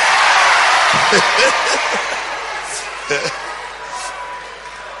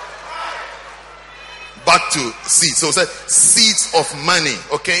 Back to seeds. So seeds of money.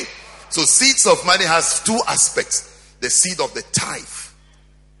 Okay. So seeds of money has 2 aspects. The seed of the tithe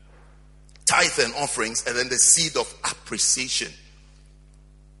and offerings, and then the seed of appreciation.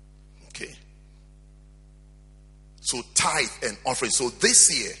 Okay. So tithe and offering. So this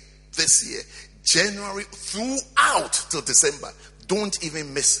year, January throughout till December, don't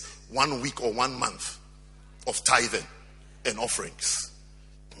even miss 1 week or 1 month of tithing and offerings.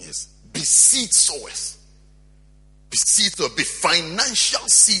 Yes. Be seed sowers. Be seed sowers. Be financial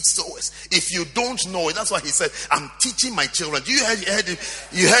seed sowers. If you don't know it, that's why he said, I'm teaching my children. You heard him?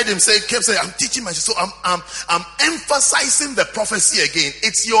 You heard him say, kept saying, I'm teaching my children. So I'm emphasizing the prophecy again.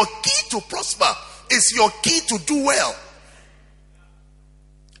 It's your key to prosper. It's your key to do well.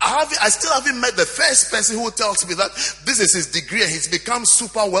 I still haven't met the first person who tells me that this is his degree and he's become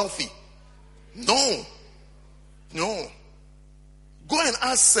super wealthy. No. Go and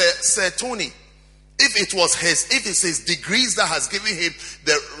ask Sir Tony if it's his degrees that has given him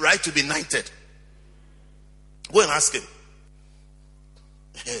the right to be knighted. Go and ask him.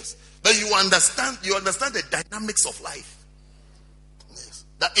 Yes. But you understand the dynamics of life. Yes.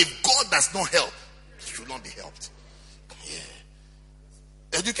 That if God does not help, you should not be helped.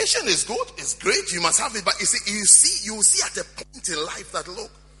 Yeah. Education is good, it's great, you must have it, but you see at a point in life that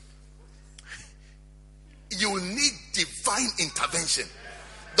look, you need divine intervention.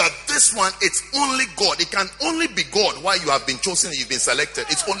 That this one, it's only God. It can only be God why you have been chosen and you've been selected.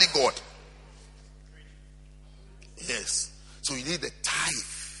 It's only God. Yes. So you need the tithe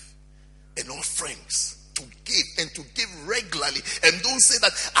and offerings to give and to give regularly. And don't say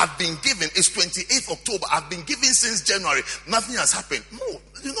that I've been giving. It's 28th October. I've been giving since January. Nothing has happened. No,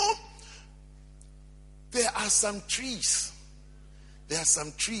 there are some trees. There are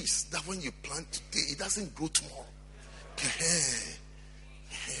some trees that when you plant today, it doesn't grow tomorrow. Yes.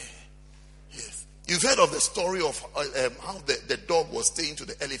 You've heard of the story of how the dog was saying to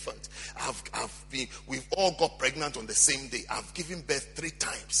the elephant, we've all got pregnant on the same day. I've given birth 3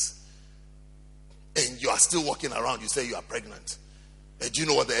 times. And you are still walking around. You say you are pregnant. And do you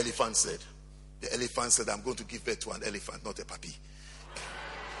know what the elephant said? The elephant said, I'm going to give birth to an elephant, not a puppy.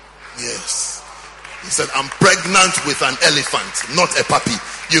 Yes. He said, I'm pregnant with an elephant, not a puppy.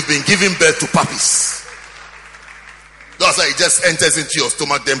 You've been giving birth to puppies. That's why it just enters into your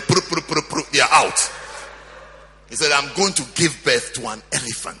stomach, then they are out. He said, I'm going to give birth to an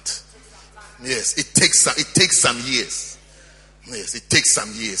elephant. Yes, it takes some years. Yes, it takes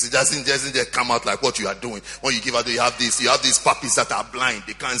some years. It doesn't just come out like what you are doing. When you give out, you have these puppies that are blind,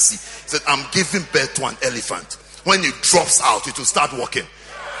 they can't see. He said, I'm giving birth to an elephant. When it drops out, it will start walking.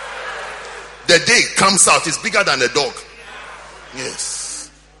 The day it comes out, it's bigger than a dog. Yes.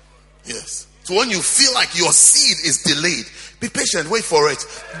 Yes. So when you feel like your seed is delayed, be patient, wait for it.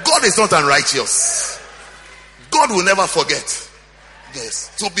 God is not unrighteous. God will never forget.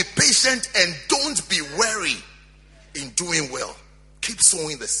 Yes. So be patient and don't be weary in doing well. Keep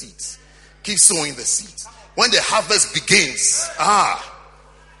sowing the seeds. Keep sowing the seeds. When the harvest begins,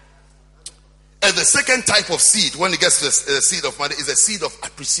 and the second type of seed, when it gets to the seed of money, is a seed of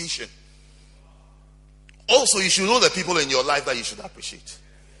appreciation. Also, you should know the people in your life that you should appreciate.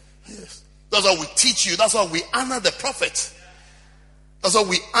 Yes. That's why we teach you. That's why we honor the prophet. That's why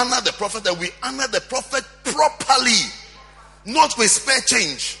we honor the prophet. That we honor the prophet properly, not with spare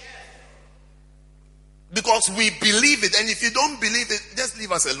change. Because we believe it. And if you don't believe it, just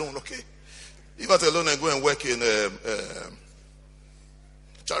leave us alone, okay? Leave us alone and go and work in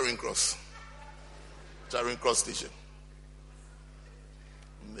Charing Cross Station.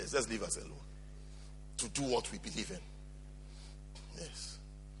 Yes, just leave us alone to do what we believe in. Yes.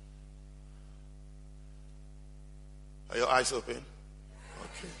 Are your eyes open?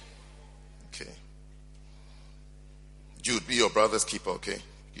 Okay. Jude, be your brother's keeper, okay?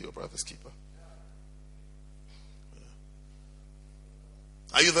 Be your brother's keeper.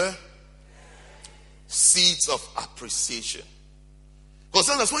 Are you there? Seeds of appreciation. Because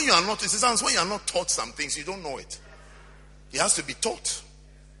sometimes when you are not taught some things, you don't know it. It has to be taught.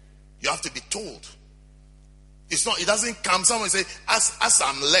 You have to be told. It doesn't come. Someone say, as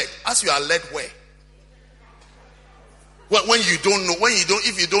I'm led. As you are led where?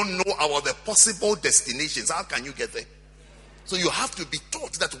 If you don't know about the possible destinations, how can you get there? So you have to be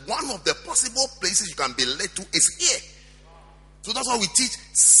taught that one of the possible places you can be led to is here. So that's why we teach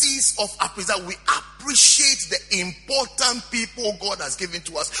seeds of appreciation. We appreciate the important people God has given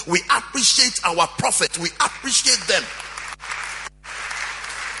to us. We appreciate our prophets. We appreciate them.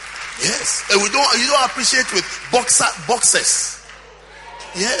 Yes. And you don't appreciate with boxes.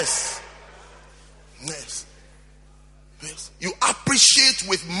 Yes. Yes. Yes. You appreciate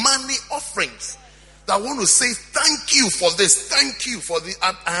with money offerings. That want to say thank you for this, thank you for this.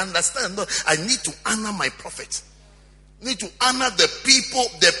 I understand. No, I need to honor my prophet. I need to honor the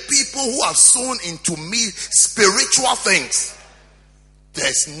people who have sown into me spiritual things.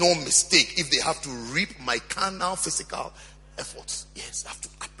 There's no mistake if they have to reap my carnal, physical efforts. Yes, I have to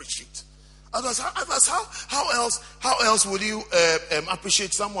appreciate. Otherwise, how else would you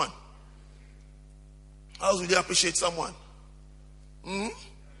appreciate someone? How else would you appreciate someone?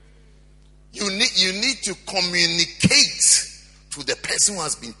 You need to communicate to the person who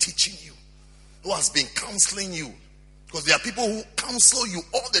has been teaching you, who has been counseling you. Because there are people who counsel you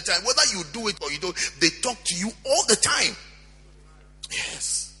all the time. Whether you do it or you don't, they talk to you all the time.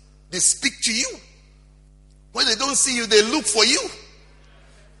 Yes. They speak to you. When they don't see you, they look for you.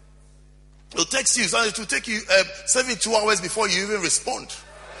 They'll text you. So it will take you 72 hours before you even respond.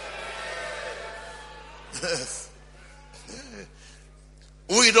 Yes.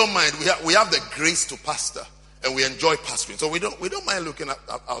 We don't mind. We have the grace to pastor, and we enjoy pastoring. So we don't mind looking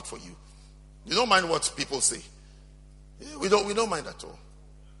out for you. We don't mind what people say. Yeah, we don't mind at all.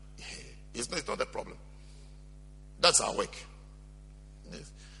 Yeah, it's not a problem. That's our work.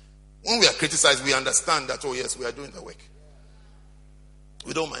 Yes. When we are criticized, we understand that, oh yes, we are doing the work.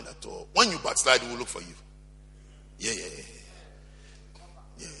 We don't mind at all. When you backslide, we will look for you. Yeah.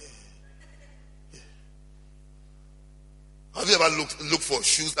 Have you ever looked for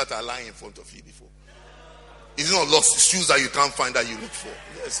shoes that are lying in front of you before? It's not lost shoes that you can't find that you look for.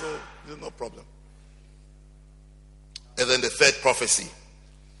 Yeah, so there's no problem. And then the third prophecy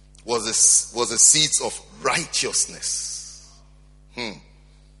was the seeds of righteousness.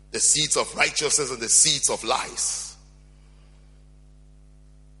 The seeds of righteousness and the seeds of lies.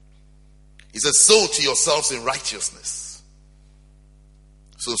 He says, sow to yourselves in righteousness.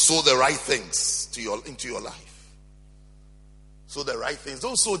 So sow the right things into your life. Sow the right things.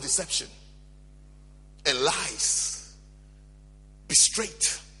 Don't sow deception and lies. Be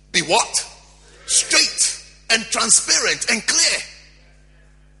straight. Be what? Straight and transparent and clear.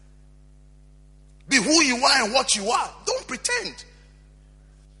 Be who you are and what you are. Don't pretend.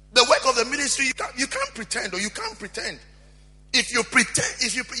 The work of the ministry, you can't pretend, or you can't pretend. If you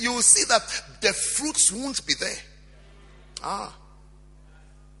pretend, you will see that the fruits won't be there.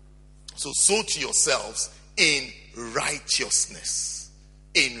 So sow to yourselves in righteousness.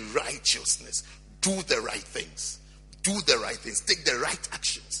 In righteousness. Do the right things. Do the right things. Take the right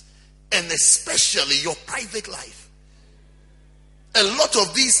actions. And especially your private life. A lot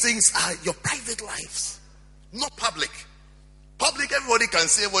of these things are your private lives, not public. Public, everybody can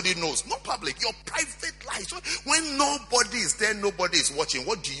say, everybody knows. Not public, your private life. When nobody is there, nobody is watching,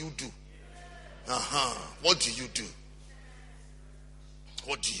 what do you do? What do you do?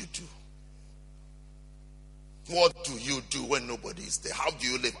 What do you do? What do you do when nobody is there? How do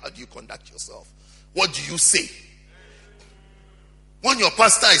you live? How do you conduct yourself? What do you say? When your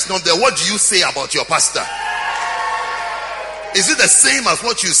pastor is not there, what do you say about your pastor? Is it the same as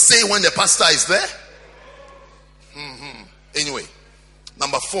what you say when the pastor is there? Anyway,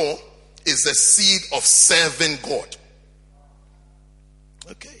 number 4 is the seed of serving God.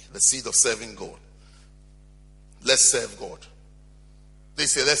 Okay, the seed of serving God. Let's serve God. They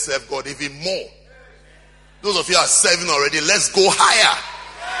say let's serve God even more. Those of you are serving already, let's go higher.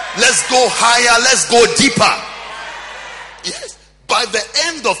 Let's go higher. Let's go deeper. Yes. By the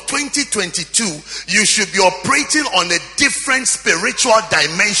end of 2022, you should be operating on a different spiritual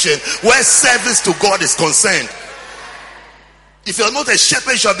dimension where service to God is concerned. If you're not a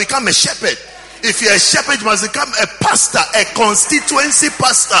shepherd, you shall become a shepherd. If you're a shepherd, you must become a pastor, a constituency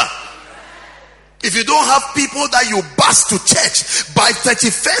pastor. If you don't have people that you bus to church, by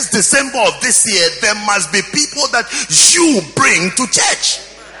 31st December of this year, there must be people that you bring to church.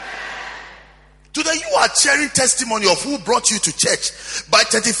 Today you are sharing testimony of who brought you to church. By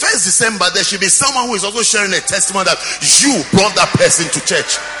 31st December, there should be someone who is also sharing a testimony that you brought that person to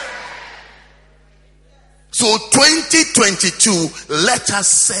church. So 2022, let us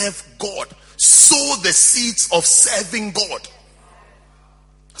serve God. Sow the seeds of serving God.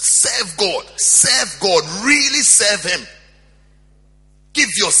 Serve God. Serve God. Really serve Him. Give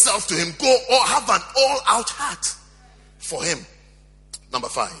yourself to Him. Go or have an all-out heart for Him. Number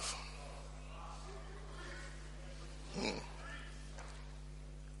 5.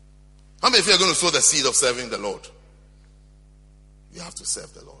 How many of you are going to sow the seed of serving the Lord? You have to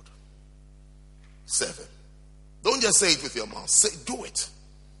serve the Lord. Serve Him. Don't just say it with your mouth. Do it.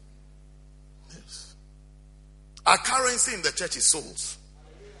 Yes. Our currency in the church is souls.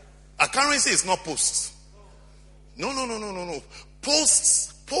 Our currency is not posts. No.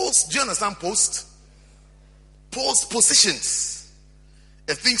 Posts. Do you understand post? Post positions.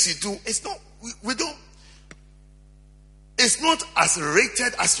 The things you do, it's not, we don't, it's not as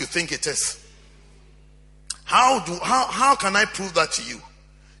rated as you think it is. How can I prove that to you?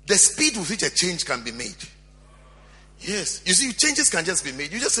 The speed with which a change can be made. Yes. You see, changes can just be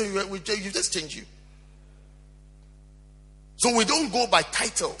made. You just say, you just change you. So we don't go by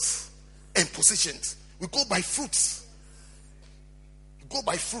titles and positions. We go by fruits. We go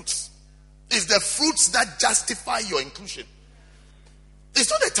by fruits. It's the fruits that justify your inclusion.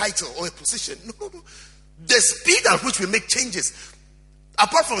 It's not a title or a position. No. The speed at which we make changes.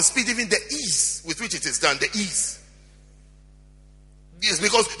 Apart from speed, even the ease with which it is done. The ease. Yes,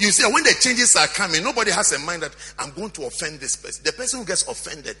 because you see, when the changes are coming, nobody has in mind that I'm going to offend this person. The person who gets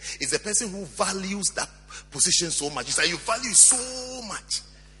offended is the person who values that position so much. It's like you value it so much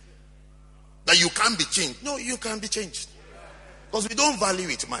that you can't be changed. No, you can't be changed. Because we don't value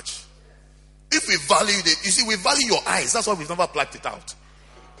it much. If we value it, you see, we value your eyes. That's why we've never plucked it out.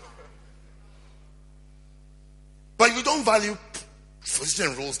 But we don't value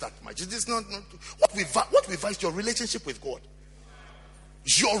position roles that much. It is not what we value is your relationship with God.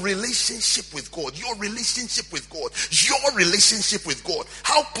 Your relationship with God. Your relationship with God. Your relationship with God.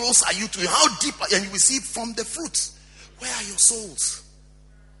 How close are you to Him? How deep are you? And you will see from the fruits. Where are your souls?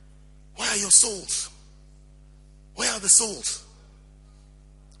 Where are your souls? Where are the souls?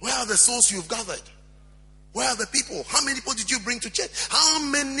 Where are the souls you've gathered? Where are the people? How many people did you bring to church? How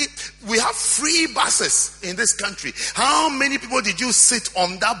many? We have free buses in this country. How many people did you sit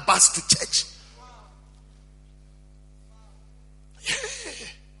on that bus to church?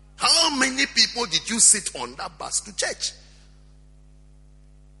 Yeah. How many people did you sit on that bus to church?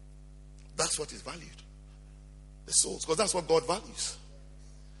 That's what is valued. The souls, because that's what God values.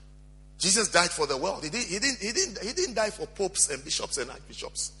 Jesus died for the world. He didn't die for popes and bishops and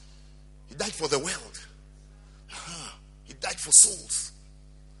archbishops. He died for the world. He died for souls.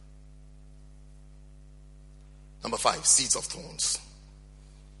 Number 5, seeds of thorns.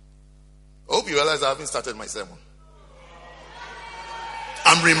 I hope you realize I haven't started my sermon.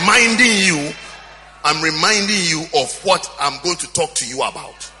 I'm reminding you of what I'm going to talk to you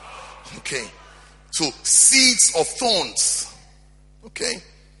about. Okay. So, seeds of thorns. Okay.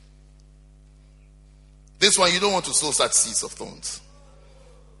 This one, you don't want to sow such seeds of thorns.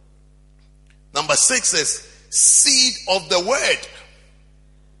 Number 6 is seed of the word.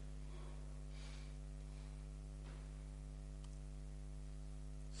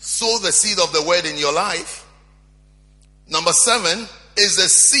 Sow the seed of the word in your life. Number 7 is the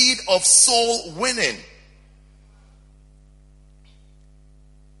seed of soul winning.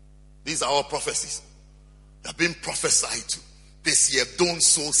 These are all prophecies that have been prophesied to this year. Don't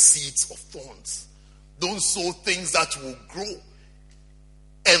sow seeds of thorns. Don't sow things that will grow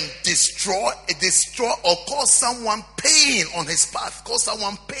and destroy or cause someone pain on his path. Cause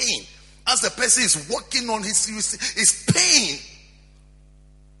someone pain. As the person is walking on his pain.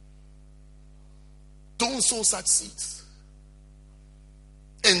 Don't sow such seeds.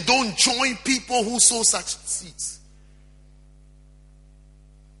 And don't join people who sow such seeds.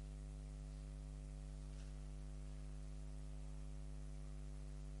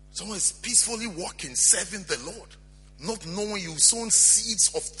 Someone is peacefully walking, serving the Lord, not knowing you've sown seeds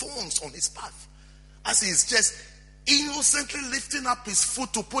of thorns on his path. As he is just innocently lifting up his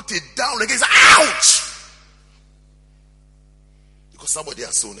foot to put it down against, ouch! Because somebody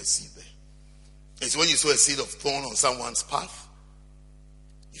has sown a seed there. It's when you sow a seed of thorn on someone's path,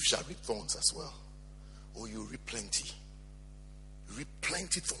 you shall reap thorns as well. Or you reap plenty. You reap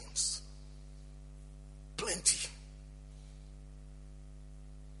plenty thorns. Plenty.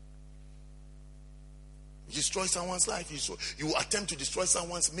 You destroy someone's life. You attempt to destroy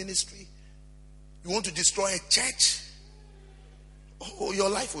someone's ministry. You want to destroy a church. Oh, your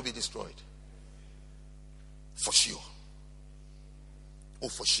life will be destroyed. For sure. Oh,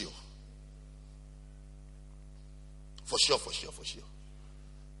 for sure. For sure, for sure, for sure.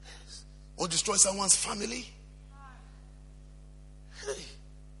 Yes. Or destroy someone's family. Hey.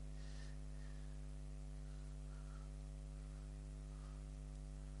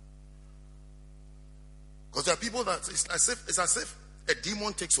 Because there are people that it's as if a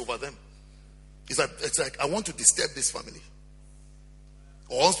demon takes over them. It's like I want to disturb this family.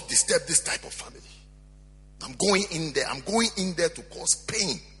 Or I want to disturb this type of family. I'm going in there. I'm going in there to cause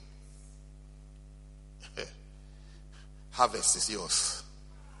pain. Harvest is yours.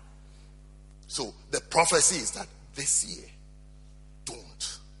 So the prophecy is that this year,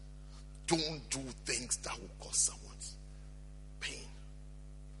 don't do things that will cause someone's pain.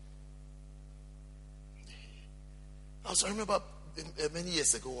 I remember many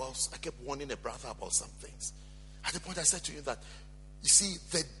years ago, I kept warning a brother about some things. At the point I said to him that, you see,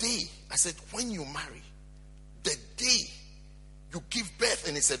 the day, I said, when you marry, the day you give birth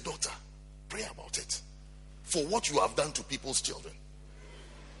and it's a daughter, pray about it. For what you have done to people's children.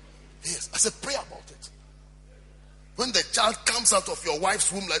 Yes, I said, pray about it. When the child comes out of your wife's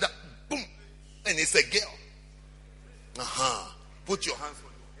womb like that, boom, and it's a girl. Put your hands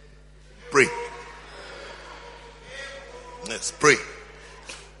on your head. Pray. Yes, pray.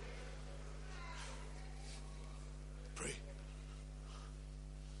 Pray.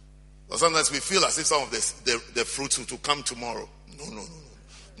 But sometimes we feel as if some of the fruits will come tomorrow.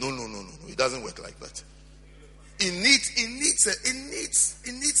 No. It doesn't work like that. It needs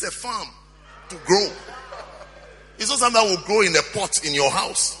a farm to grow. It's not something that will grow in a pot in your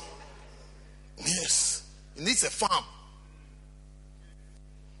house. Yes, it needs a farm.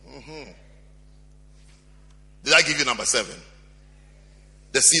 Did I give you number 7?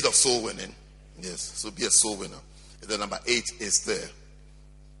 The seed of soul winning. Yes, so be a soul winner. The number 8 is the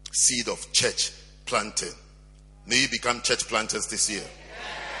seed of church planting. May you become church planters this year.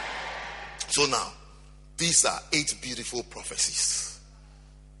 So now, these are 8 beautiful prophecies.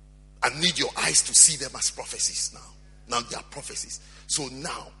 I need your eyes to see them as prophecies now. Now they are prophecies. So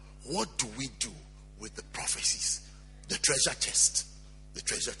now, what do we do with the prophecies? The treasure chest. The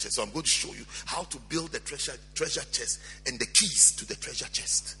treasure chest. So I'm going to show you how to build the treasure chest and the keys to the treasure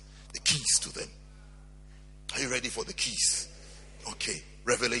chest. The keys to them. Are you ready for the keys? Okay.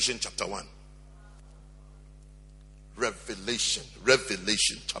 Revelation chapter 1. Revelation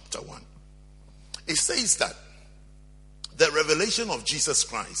chapter 1. It says that The revelation of Jesus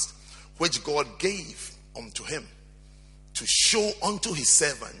Christ, which God gave unto him to show unto his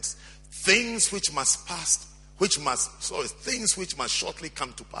servants things which must shortly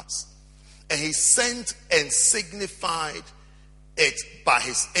come to pass. And he sent and signified it by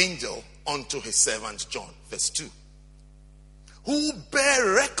his angel unto his servant John. Verse 2. Who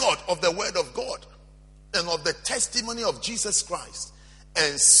bear record of the word of God and of the testimony of Jesus Christ,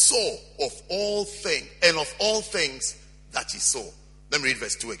 and saw of all things, and of all things that he saw. Let me read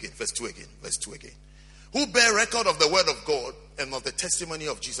verse 2 again. Verse 2 again. Verse 2 again. Who bear record of the word of God and of the testimony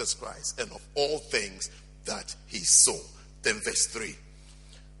of Jesus Christ, and of all things that he saw. Then verse 3.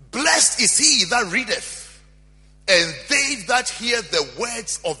 Blessed is he that readeth, and they that hear the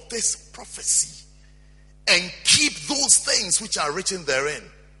words of this prophecy, and keep those things which are written therein,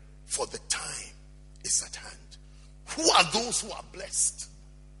 for the time is at hand. Who are those who are blessed?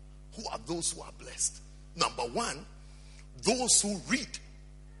 Who are those who are blessed? Number one, those who read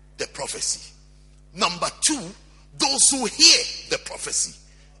the prophecy. Number two, those who hear the prophecy.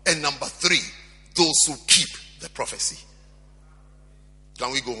 And number three, those who keep the prophecy.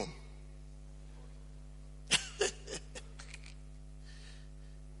 Can we go home?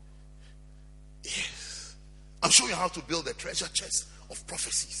 Yes. I'm showing you how to build a treasure chest of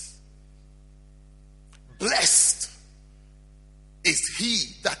prophecies. Blessed is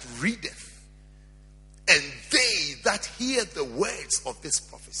he that readeth, and they that hear the words of this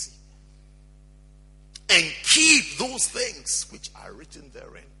prophecy, and keep those things which are written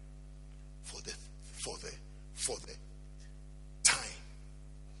therein, for the time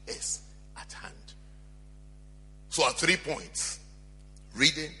is at hand. So our 3 points: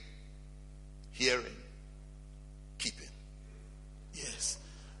 reading, hearing, keeping. Yes.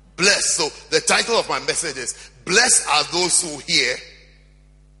 Blessed. So the title of my message is Blessed are those who hear.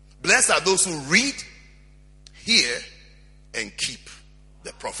 Blessed are those who read, hear, and keep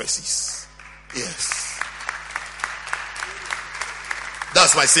the prophecies. Yes.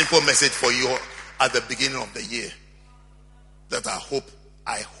 That's my simple message for you at the beginning of the year, that I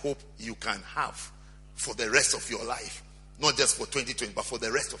hope you can have for the rest of your life. Not just for 2020, but for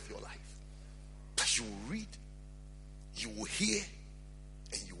the rest of your life. That you will read, you will hear,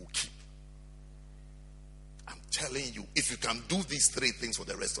 and you will keep. I'm telling you, if you can do these 3 things for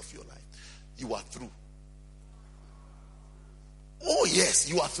the rest of your life, you are through. Oh yes,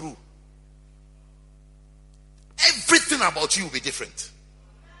 you are through. Everything about you will be different.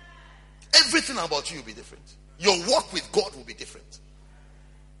 Everything about you will be different. Your walk with God will be different.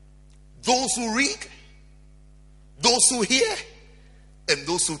 Those who read, those who hear, and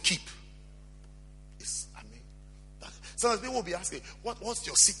those who keep. Sometimes people will be asking, what's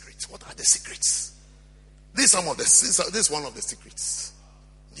your secret? What are the secrets? This is one of the secrets.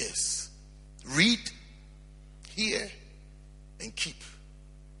 Yes. Read, hear, and keep.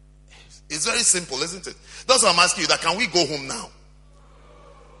 Yes. It's very simple, isn't it? That's why I'm asking you that. Can we go home now?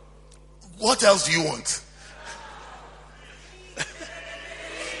 What else do you want? But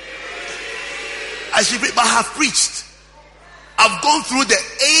I have preached. I've gone through the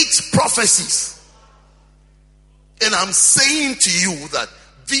 8 prophecies. And I'm saying to you that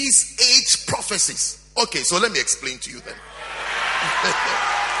these 8 prophecies. Okay, so let me explain to you then.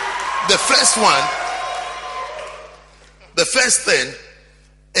 The first thing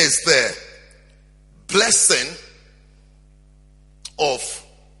is the blessing of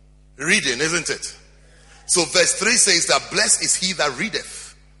reading, isn't it? So verse 3 says that blessed is he that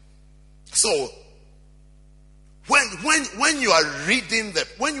readeth. So when you are reading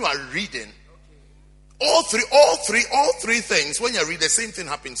all three things, when you read, the same thing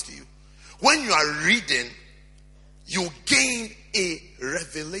happens to you. When you are reading, you gain a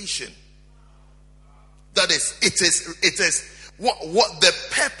revelation. That is, it is what the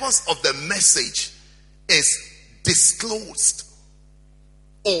purpose of the message is disclosed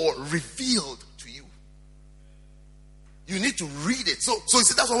or revealed to you. You need to read it. So you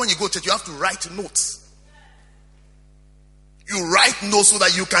see, that's why when you go to church, you have to write notes. You write notes so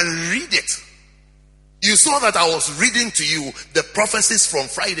that you can read it. You saw that I was reading to you the prophecies from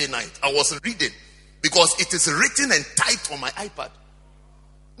Friday night. I was reading because it is written and typed on my iPad.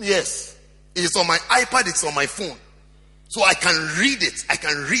 Yes. It is on my iPad, it's on my phone. So I can read it. I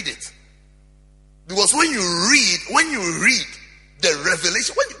can read it. Because when you read the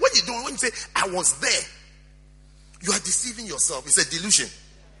revelation, when you say, I was there, you are deceiving yourself. It's a delusion.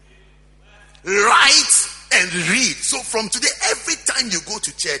 Write and read. So from today, every time you go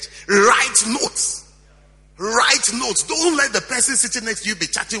to church, write notes. Write notes. Don't let the person sitting next to you be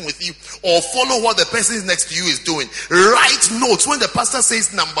chatting with you or follow what the person next to you is doing. Write notes. When the pastor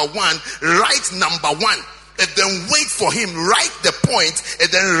says number 1, write number 1. and then wait for him, write the point,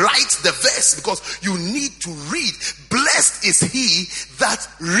 and then write the verse, because you need to read. Blessed is he that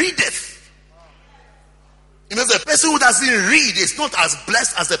readeth. You know, the person who doesn't read is not as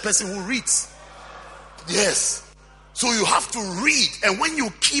blessed as the person who reads. Yes. So you have to read, and when you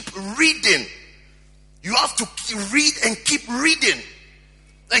keep reading, you have to read and keep reading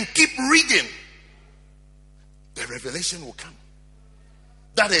and keep reading. The revelation will come.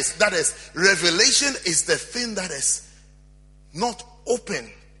 That is, revelation is the thing that is not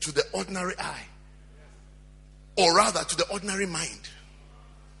open to the ordinary eye, or rather to the ordinary mind.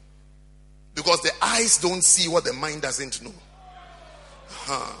 Because the eyes don't see what the mind doesn't know.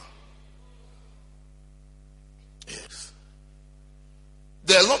 Yes.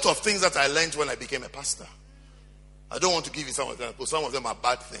 There are a lot of things that I learned when I became a pastor. I don't want to give you some of them, because some of them are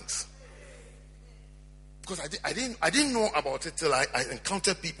bad things. Because I didn't know about it till I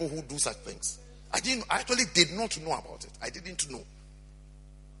encountered people who do such things. I actually did not know about it. I didn't know.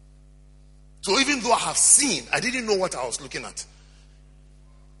 So even though I have seen, I didn't know what I was looking at.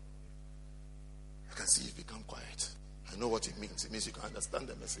 I can see you've become quiet. I know what it means. It means you can understand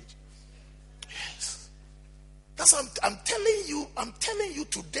the message. Yes. That's what I'm telling you. I'm telling you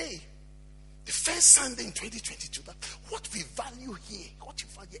today, the first Sunday in 2022, that what we value here,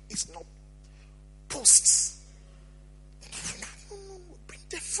 is not posts. No. Bring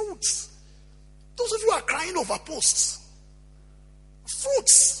the fruits. Those of you who are crying over posts.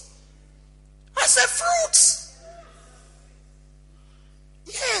 Fruits. I said fruits.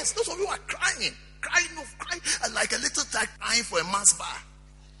 Yes, those of you who are crying, and like a little child crying for a Mars bar.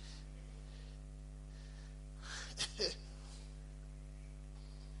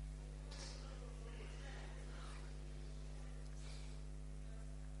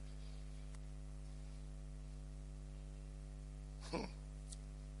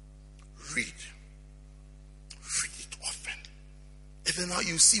 Read it often. Even now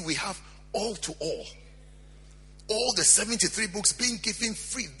you see we have all to all the 73 books being given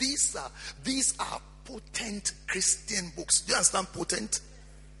free. These are potent Christian books. Do you understand? Potent,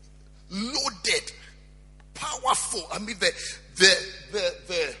 loaded, powerful. I mean the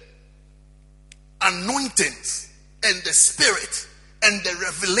anointings and the spirit and the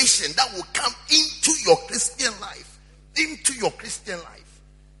revelation that will come into your Christian life.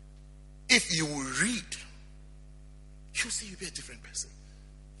 If you will read, you'll see you'll be a different person.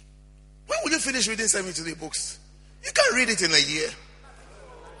 When will you finish reading 73 books? You can't read it in a year.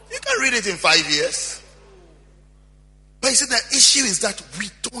 You can't read it in 5 years. But you see, the issue is that we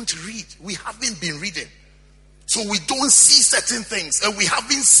don't read. We haven't been reading. So we don't see certain things, and we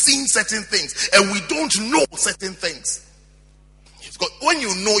haven't seen certain things, and we don't know certain things. Because when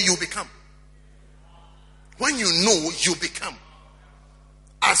you know, you become. When you know, you become.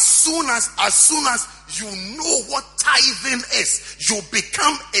 As soon as you know what tithing is, you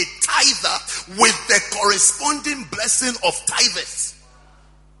become a tither with the corresponding blessing of tithers.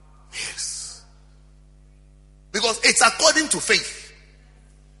 Yes. Because it's according to faith.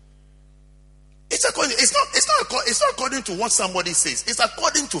 It's not according to what somebody says. It's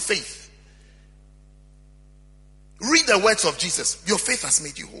according to faith. Read the words of Jesus. Your faith has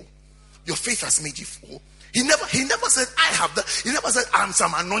made you whole. Your faith has made you whole. He never said, I have that. He never said, I'm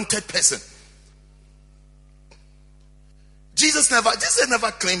some anointed person. Jesus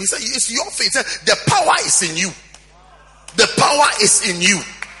never claimed. He said, it's your faith. He said, the power is in you. The power is in you.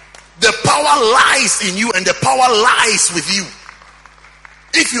 The power lies in you, and the power lies with you.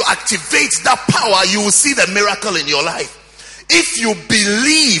 If you activate that power, you will see the miracle in your life. If you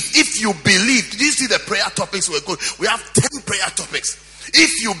believe, did you see the prayer topics were good? We have 10 prayer topics.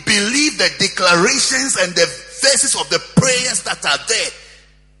 If you believe the declarations and the verses of the prayers that are there,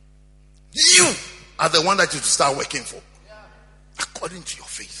 you are the one that you start working for. According to your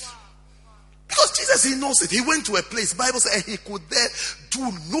faith. Because Jesus, he knows it. He went to a place, the Bible says he could there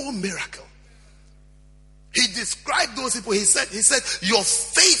do no miracle. He described those people. He said, your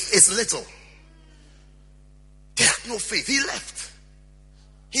faith is little. They had no faith. He left.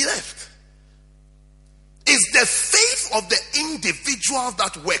 It's the faith of the individual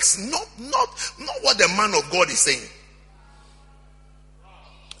that works, not what the man of God is saying.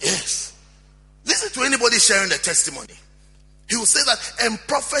 Yes. Listen to anybody sharing the testimony. He will say that, and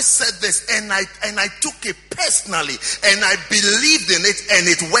prophet said this, and I took it personally, and I believed in it, and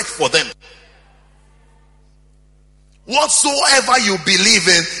it worked for them. Whatsoever you believe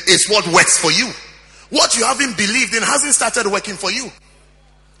in is what works for you. What you haven't believed in hasn't started working for you.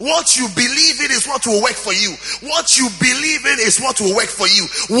 What you believe in is what will work for you. What you believe in is what will work for you.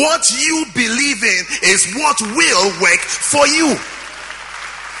 What you believe in is what will work for you.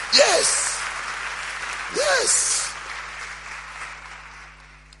 Yes. Yes.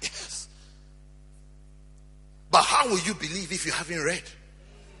 Yes. But how will you believe if you haven't read?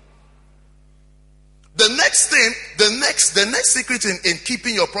 The next thing, the next secret in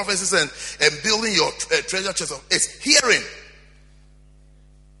keeping your prophecies and building your treasure chest is hearing.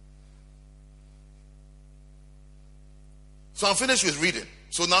 So I'm finished with reading.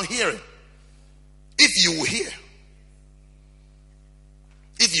 So now hearing. If you will hear.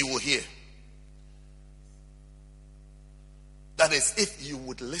 If you will hear. That is, if you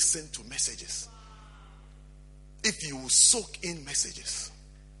would listen to messages. If you will soak in messages.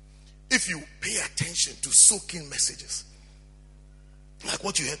 If you pay attention to soak in messages. Like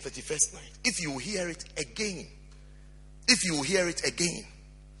what you heard 31st night. If you will hear it again. If you will hear it again.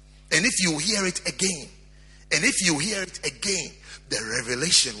 And if you will hear it again. And if you hear it again, the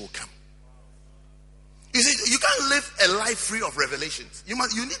revelation will come. You see, you can't live a life free of revelations. You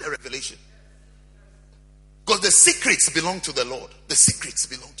need a revelation. Because the secrets belong to the Lord. The secrets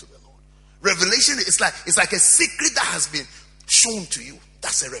belong to the Lord. Revelation is like a secret that has been shown to you.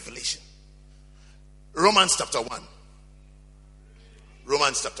 That's a revelation. Romans chapter 1.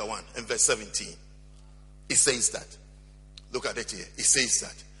 Romans chapter 1 and verse 17. It says that. Look at it here. It says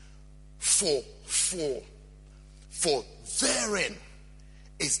that. For therein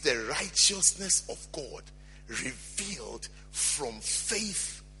is the righteousness of God revealed from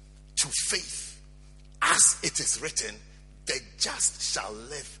faith to faith. As it is written, the just shall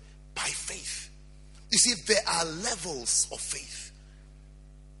live by faith. You see, there are levels of faith.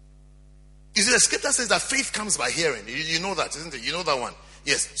 You see, the scripture says that faith comes by hearing. You know that, isn't it? You know that one.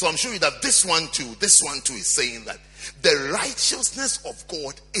 Yes. So I'm showing you that this one too is saying that the righteousness of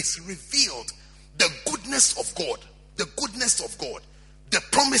God is revealed. The goodness of God. The goodness of God. The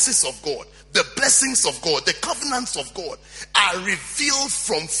promises of God. The blessings of God. The covenants of God are revealed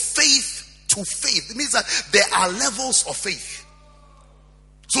from faith to faith. It means that there are levels of faith.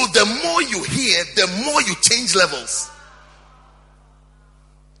 So the more you hear, the more you change levels.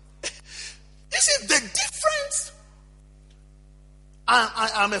 You see the difference?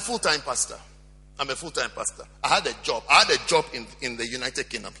 I'm a full-time pastor. I had a job in the United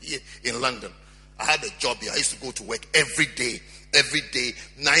Kingdom, here in London. I had a job here. I used to go to work every day,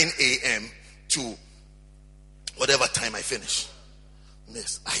 9 a.m. to whatever time I finish.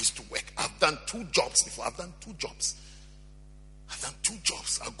 Yes, I used to work. I've done 2 jobs before. I'll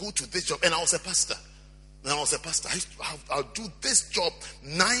go to this job, and I was a pastor. I'll do this job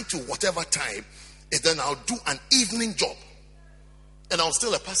 9 to whatever time, and then I'll do an evening job. And I was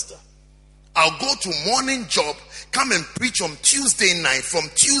still a pastor. I'll go to morning job, come and preach on Tuesday night. From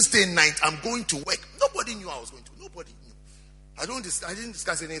Tuesday night, I'm going to work. Nobody knew I was going to. Nobody knew. I didn't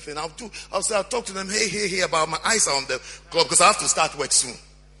discuss anything. I'll talk to them. Hey, about my eyes are on the clock because I have to start work soon.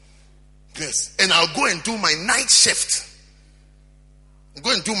 Yes. And I'll go and do my night shift. And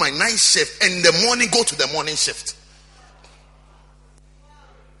in the morning, go to the morning shift.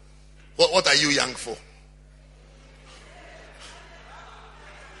 What are you young for?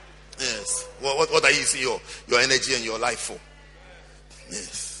 Yes. What are you using your energy and your life for?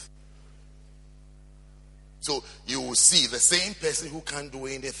 Yes. So you will see the same person who can't do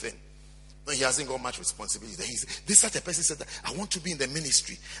anything. No, he hasn't got much responsibility. This such a person said that I want to be in the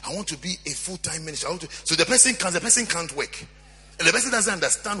ministry. I want to be a full-time minister. So the person can't work. And the person doesn't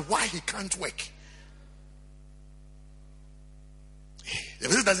understand why he can't work. The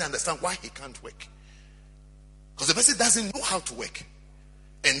person doesn't understand why he can't work. Because the person doesn't know how to work.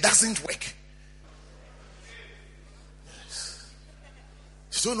 And doesn't work. Yes.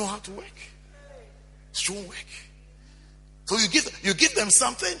 You don't know how to work. It won't work. So you give them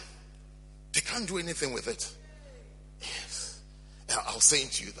something, they can't do anything with it. Yes. I was saying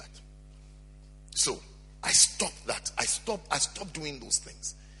to you that. So I stopped that. I stopped doing those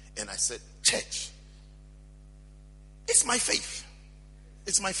things. And I said, church, it's my faith.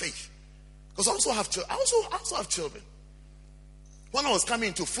 It's my faith. Because I also have children. When I was coming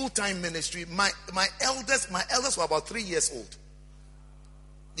into full-time ministry, my eldest were about 3 years old.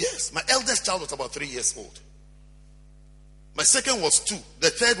 Yes, my eldest child was about 3 years old. My second was 2. The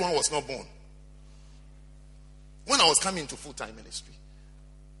third one was not born. When I was coming into full-time ministry.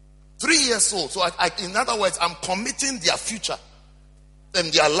 3 years old. So in other words, I'm committing their future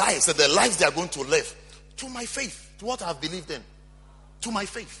and their lives and the lives they are going to live to my faith, to what I have believed in. To my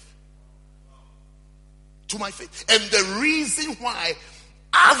faith. To my faith. And the reason why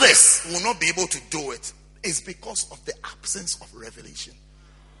others will not be able to do it is because of the absence of revelation.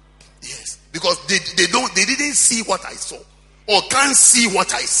 Yes. Because they didn't see what I saw or can't see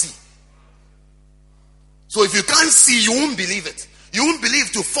what I see. So if you can't see, you won't believe it. You won't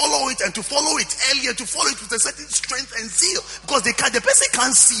believe to follow it and to follow it earlier, to follow it with a certain strength and zeal. Because the person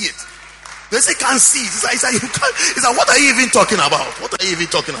can't see it. The person can't see it. It's like, what are you even talking about? What are you even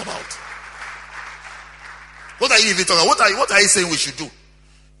talking about? What are you even talking about? What are you saying we should do?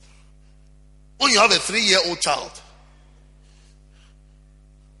 When you have a 3-year-old child.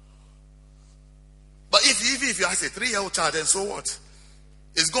 But if you ask a 3-year-old child, then so what?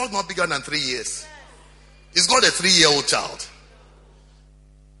 Is God not bigger than 3 years? Is God a 3-year-old child?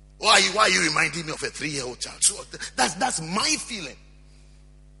 Why are you reminding me of a 3-year-old child? So that's my feeling.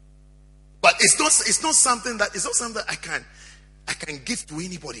 But it's not something that I can give to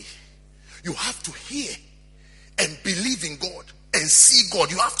anybody. You have to hear and believe in God and see God.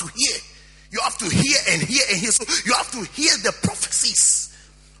 You have to hear. You have to hear and hear and hear. So you have to hear the prophecies.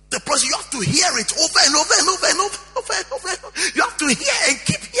 You have to hear it over and over and over and over and over. You have to hear and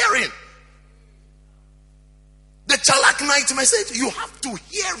keep hearing. The Chalak night message, you have to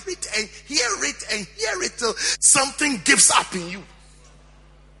hear it and hear it and hear it till something gives up in you.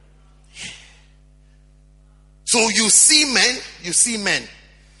 So you see men.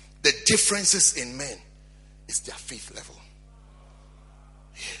 The differences in men is their faith level.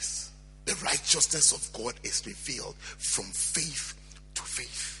 Yes. The righteousness of God is revealed from faith to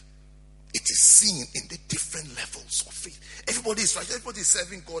faith. It is seen in the different levels of faith. Everybody is right. Everybody is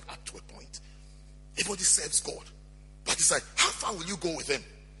serving God up to a point. Everybody serves God. But it's like, how far will you go with him?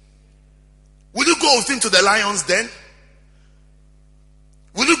 Will you go with him to the lion's den?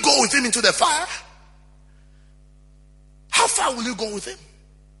 Will you go with him into the fire? How far will you go with him?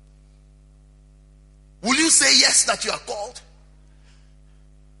 Will you say yes that you are called?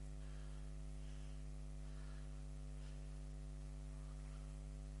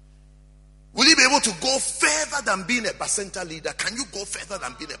 Will you be able to go further than being a Bacenta leader? Can you go further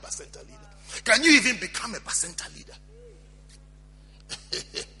than being a Bacenta leader? Can you even become a Bacenta leader?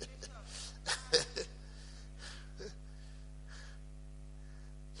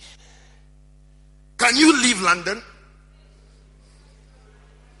 Can you leave London?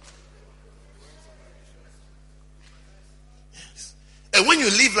 Yes. And when you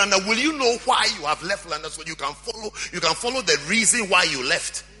leave London, will you know why you have left London so you can follow the reason why you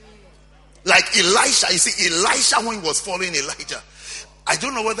left? Like Elisha, you see, Elisha, when he was following Elijah, I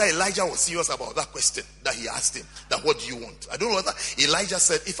don't know whether Elijah was serious about that question that he asked him, that what do you want? I don't know whether Elijah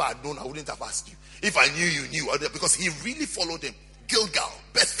said, if I had known, I wouldn't have asked you. If I knew, you knew. Because he really followed him. Gilgal,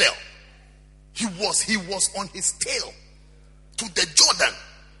 Bethel. He was on his tail to the Jordan.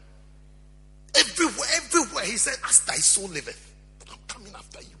 Everywhere. He said, as thy soul liveth, I'm coming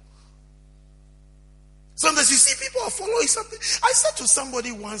after you. Sometimes you see people are following something. I said to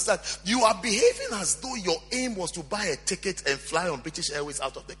somebody once that you are behaving as though your aim was to buy a ticket and fly on British Airways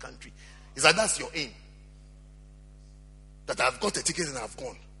out of the country. Is that that's your aim? That I've got a ticket and I've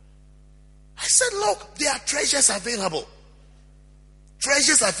gone. I said, look, there are treasures available.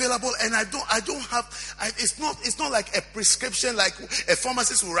 Treasures available, and I don't have. It's not like a prescription, like a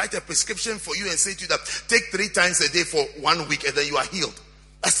pharmacist will write a prescription for you and say to you that take 3 times a day for 1 week and then you are healed.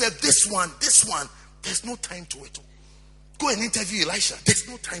 I said, this one. There's no time to it. Go and interview Elisha. There's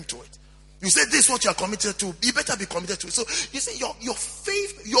no time to it. You say this is what you are committed to. You better be committed to it. So you see, your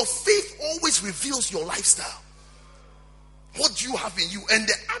faith always reveals your lifestyle. What you have in you, and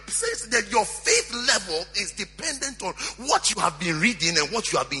the absence that your faith level is dependent on what you have been reading and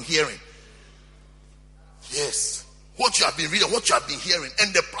what you have been hearing. Yes, what you have been reading, what you have been hearing,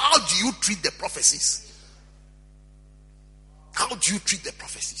 and how do you treat the prophecies? How do you treat the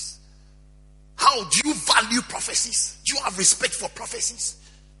prophecies? How do you value prophecies? Do you have respect for prophecies?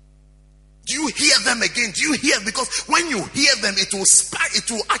 Do you hear them again? Do you hear? Because when you hear them, it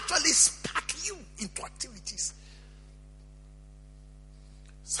will actually spark you into activities.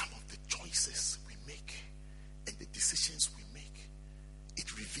 Some of the choices we make and the decisions we make,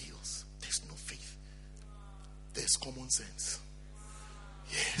 it reveals there's no faith. There's common sense.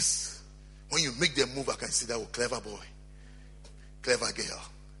 Yes. When you make them move, I can see that, oh, clever boy, clever girl.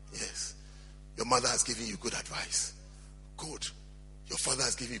 Yes. Your mother has given you good advice. Good. Your father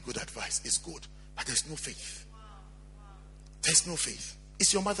has given you good advice. It's good. But there's no faith. There's no faith.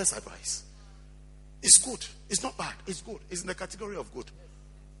 It's your mother's advice. It's good. It's not bad. It's good. It's in the category of good.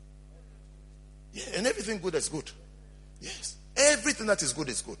 Yeah, and everything good is good. Yes. Everything that is good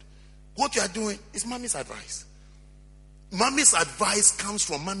is good. What you are doing is mommy's advice. Mommy's advice comes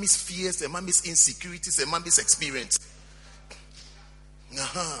from mommy's fears and mommy's insecurities and mommy's experience.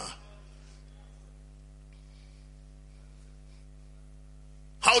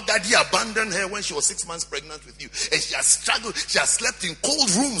 How daddy abandoned her when she was 6 months pregnant with you. And she has struggled. She has slept in cold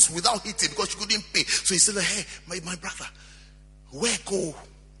rooms without heating because she couldn't pay. So he said, hey, my brother, Where go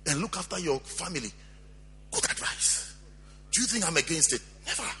and look after your family? Good advice. Do you think I'm against it?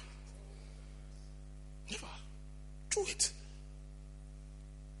 Never. Never. Do it.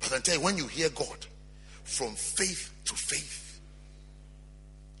 But I tell you, when you hear God, from faith to faith,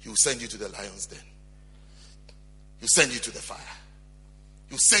 He will send you to the lion's den. He will send you to the fire.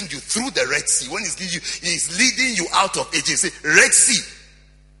 He will send you through the Red Sea. When He's leading you out of Egypt, say, Red Sea.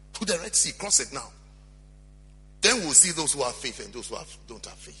 To the Red Sea. Cross it now. Then we'll see those who have faith and those who don't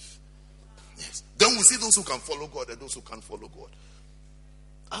have faith. Yes. Then we'll see those who can follow God and those who can't follow God.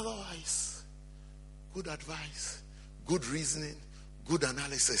 Otherwise, good advice, good reasoning, good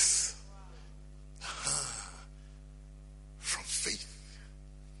analysis. From faith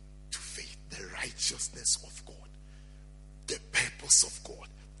to faith, the righteousness of God, the purpose of God,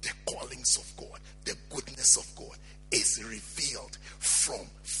 the callings of God, the goodness of God is revealed from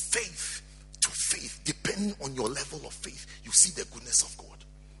faith to faith. Depending on your level of faith, you see the goodness of God.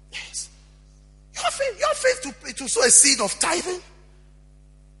 Yes. Your faith to sow a seed of tithing,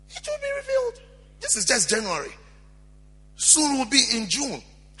 it will be revealed. This is just January. Soon we'll be in June.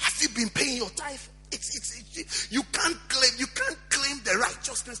 Have you been paying your tithe? You can't claim the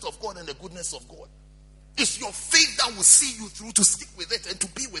righteousness of God and the goodness of God. It's your faith that will see you through to stick with it and to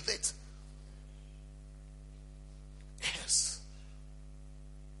be with it. Yes.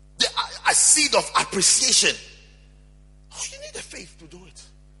 A seed of appreciation. Oh, you need the faith to do it.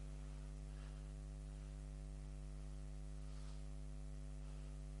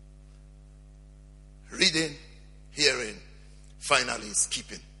 Reading, hearing, finally is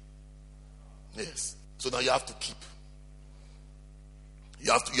keeping. Yes. So now you have to keep.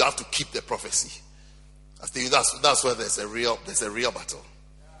 You have to keep the prophecy. I think that's where there's a real battle.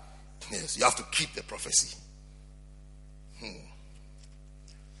 Yes, you have to keep the prophecy.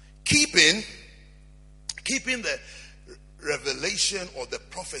 Keeping the revelation or the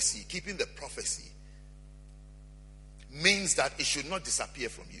prophecy, keeping the prophecy means that it should not disappear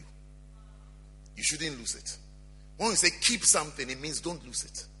from you. You shouldn't lose it. When we say keep something, it means don't lose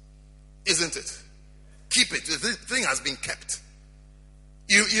it. Isn't it? Keep it. The thing has been kept.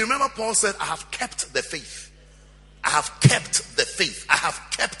 You remember Paul said, I have kept the faith. I have kept the faith. I have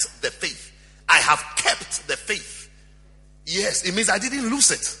kept the faith. I have kept the faith. Yes, it means I didn't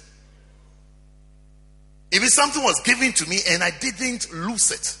lose it. If something was given to me and I didn't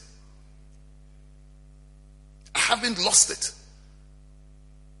lose it, I haven't lost it.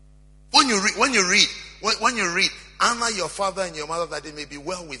 When you read, honor your father and your mother that they may be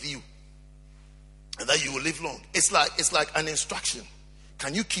well with you and that you will live long. It's like an instruction.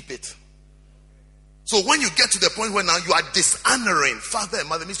 Can you keep it? So when you get to the point where now you are dishonoring father and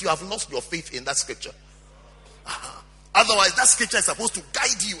mother, means you have lost your faith in that scripture. Otherwise, that scripture is supposed to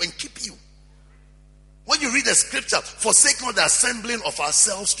guide you and keep you. When you read the scripture, forsake not the assembling of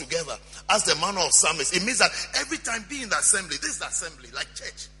ourselves together, as the manner of some is. It means that every time be in the assembly, this is the assembly, like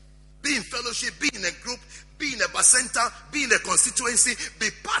church. Be in fellowship, be in a group, be in a bacenta, be in a constituency, be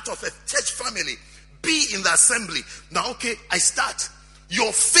part of a church family, be in the assembly. Now, okay, I start.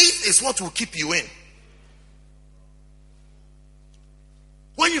 Your faith is what will keep you in.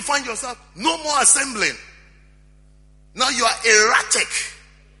 When you find yourself no more assembling, now you are erratic,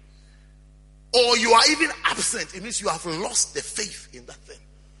 or you are even absent, it means you have lost the faith in that thing.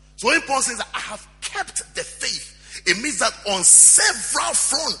 So when Paul says that I have kept the faith, it means that on several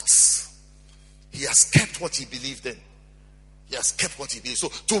fronts, he has kept what he believed in. He has kept what he believed. So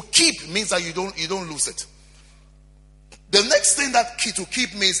to keep means that you don't lose it. The next thing that to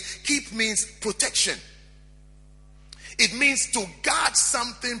keep means protection. It means to guard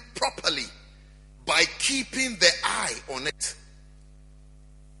something properly by keeping the eye on it.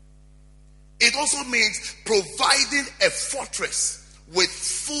 It also means providing a fortress with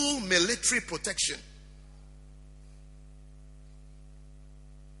full military protection.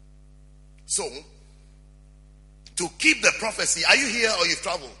 So, to keep the prophecy, are you here or you've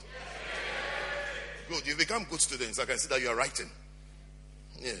traveled? Good, you've become good students. I can see that you are writing.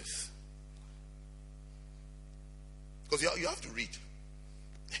 Yes. Because you have to read.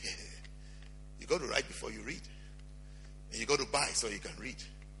 You got to write before you read. And you got to buy so you can read.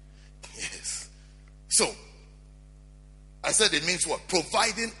 Yes. So, I said it means what?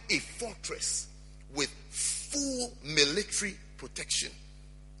 Providing a fortress with full military protection.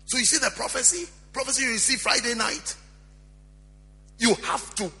 So you see the prophecy you receive Friday night, you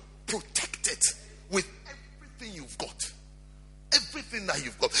have to protect it with everything you've got. Everything that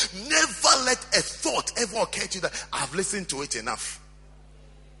you've got. Never let a thought ever occur to you that I've listened to it enough.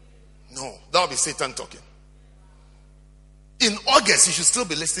 No, that will be Satan talking. In August, you should still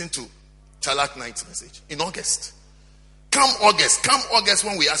be listening to Chalak Night's message. In August. Come August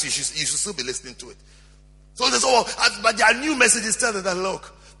when we ask you should still be listening to it. So they say, but there are new messages telling that,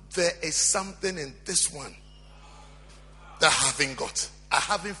 look, there is something in this one that I haven't got. I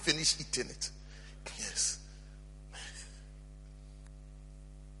haven't finished eating it. Yes.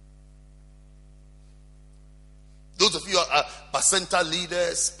 Those of you who are placenta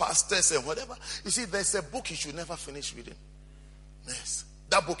leaders, pastors, and whatever, you see, there's a book you should never finish reading. Yes.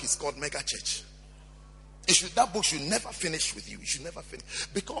 That book is called Mega Church. That book should never finish with you. You should never finish.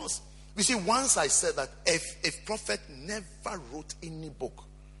 Because, you see, once I said that if prophet never wrote any book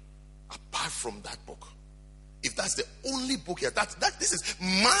apart from that book, if that's the only book here, this is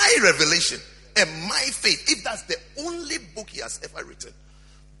my revelation and my faith. If that's the only book he has ever written,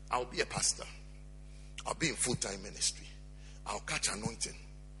 I'll be a pastor. I'll be in full-time ministry. I'll catch anointing.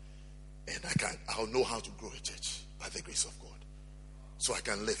 And I'll know how to grow a church by the grace of God. So I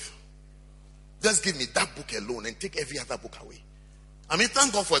can live. Just give me that book alone and take every other book away. I mean,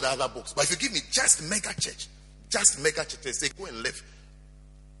 thank God for the other books. But if you give me just Mega Church and say, go and live,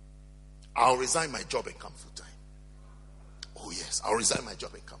 I'll resign my job and come full-time. Oh yes, I'll resign my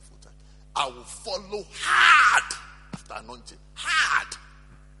job and come full-time. I will follow hard after anointing. Hard.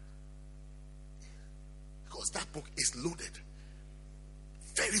 Because that book is loaded.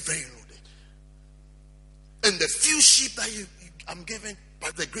 Very, very loaded. And the few sheep that I'm given, by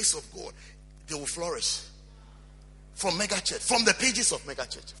the grace of God, they will flourish. From Mega Church. From the pages of Mega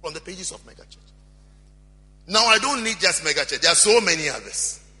Church. From the pages of Mega Church. Now I don't need just Mega Church. There are so many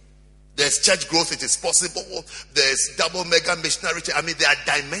others. There's church growth, it is possible. There's double mega missionary church. I mean, there are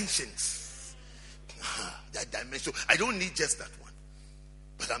dimensions. There are dimensions. I don't need just that one.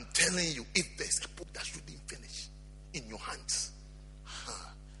 But I'm telling you, if there's a book that shouldn't finish in your hands,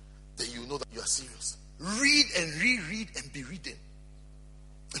 then you know that you are serious. Read and reread and be reading.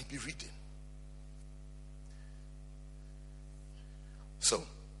 And be reading. So,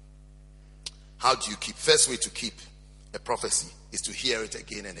 how do you keep? First way to keep a prophecy is to hear it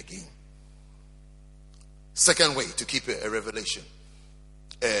again and again. Second way to keep a revelation,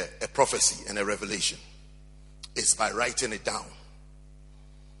 a prophecy and a revelation, is by writing it down.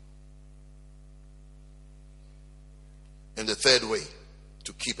 And the third way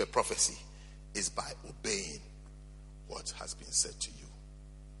to keep a prophecy is by obeying what has been said to you.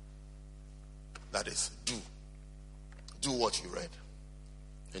 That is, do what you read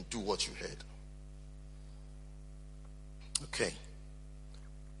and do what you heard. Okay.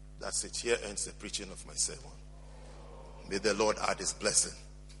 That's it. Here ends the preaching of my sermon. May the Lord add his blessing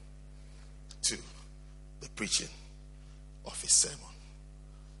to the preaching of his sermon.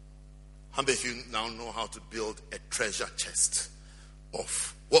 How many of you now know how to build a treasure chest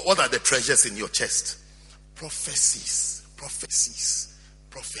of what are the treasures in your chest? Prophecies. Because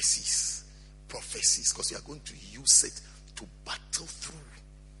you are going to use it to battle through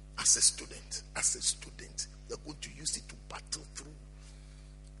as a student. You are going to use it to battle through.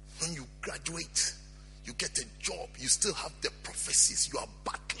 When you graduate, you get a job, you still have the prophecies. You are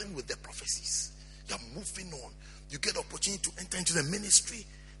battling with the prophecies. You are moving on. You get opportunity to enter into the ministry,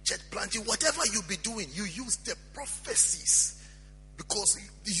 church planting, whatever you be doing, you use the prophecies. Because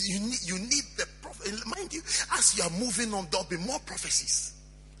you need the prophet. Mind you, as you are moving on, there'll be more prophecies.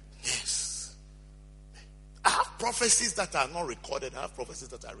 Yes. I have prophecies that are not recorded. I have prophecies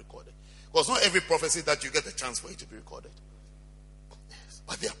that are recorded. Because not every prophecy that you get a chance for it to be recorded. Yes.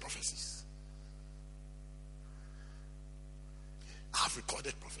 But they are prophecies. I have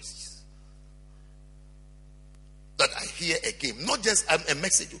recorded prophecies that I hear again. Not just a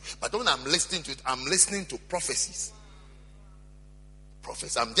message, but when I'm listening to it, I'm listening to prophecies.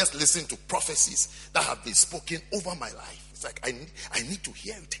 I'm just listening to prophecies that have been spoken over my life. It's like I need to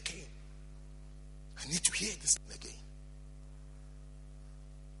hear it again. I need to hear this again.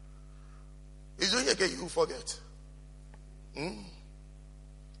 If you don't hear again, you will forget. Anyway,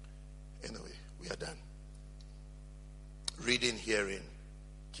 we are done. Reading, hearing,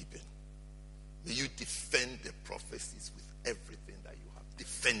 keeping. May you defend the prophecies with everything that you have.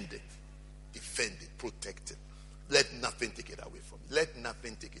 Defend it, protect it. Let nothing take it away from you. Let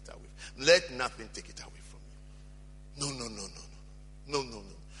nothing take it away. Let nothing take it away from you. No.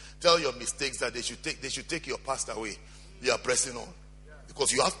 Tell your mistakes that they should take your past away. You are pressing on.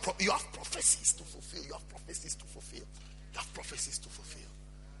 Because you have prophecies to fulfill. You have prophecies to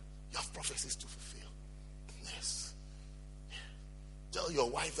fulfill. Yes. Tell your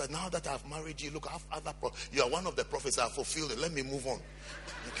wife that now that I've married you, look, I have other you are one of the prophets I have fulfilled it. Let me move on.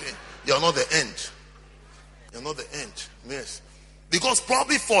 Okay. You are not the end. You're not the end. Yes. Because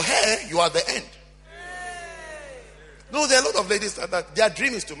probably for her, you are the end. No, there are a lot of ladies that their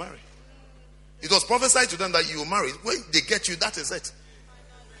dream is to marry. It was prophesied to them that you will marry. When they get you, that is it.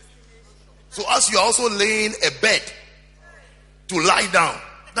 So as you are also laying a bed to lie down,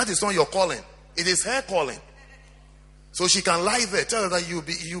 that is not your calling. It is her calling. So she can lie there. Tell her that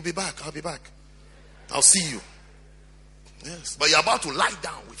you'll be back. I'll be back. I'll see you. Yes. But you're about to lie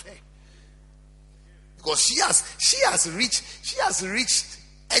down with her. Because she has reached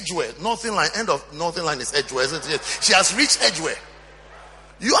Edgeware. Northern Line. End of Northern Line is Edgeware, isn't it? She has reached Edgeware.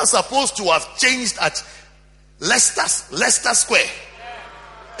 You are supposed to have changed at Leicester Square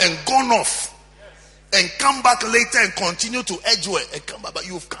and gone off and come back later and continue to Edgeware and come back, but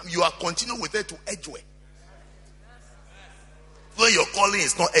you are continuing with her to Edgeware. When your calling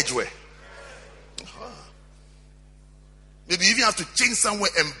is not Edgeware. Maybe you even have to change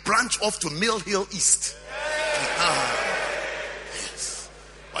somewhere and branch off to Mill Hill East. Yes.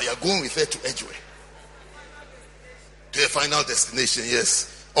 But you're going with her to Edgeware. To a final destination,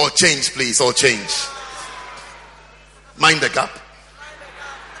 yes. Or change, please, or change. Mind the gap.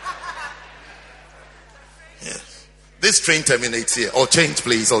 Yes. This train terminates here. Or change,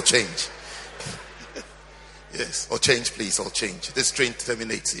 please, or change. Yes. Or change, please, or change. This train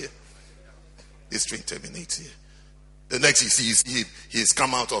terminates here. This train terminates here. The next you see, he's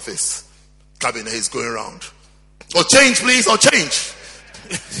come out of his cabinet, he's going around. Or change, please, or change.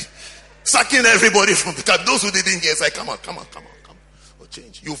 Sucking everybody from the cab. Those who didn't hear say, come on. Or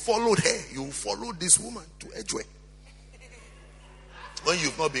change. You followed her. You followed this woman to Edgeware. When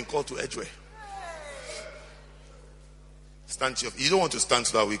you've not been called to Edgeware. Stand to your feet. You don't want to stand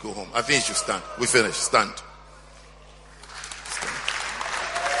so that we go home. I think you should stand. We finish. Stand.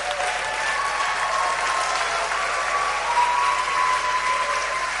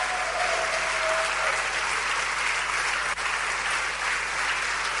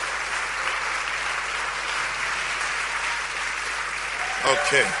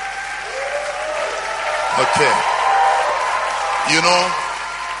 Okay. You know,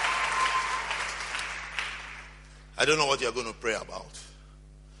 I don't know what you're going to pray about,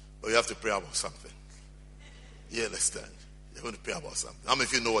 but you have to pray about something. You understand? You're going to pray about something. How many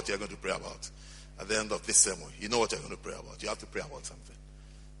of you know what you're going to pray about at the end of this sermon? You know what you're going to pray about. You have to pray about something.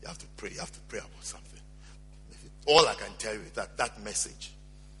 You have to pray. You have to pray about something. All I can tell you is that message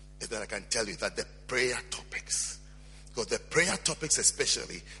is that I can tell you that the prayer topics, because the prayer topics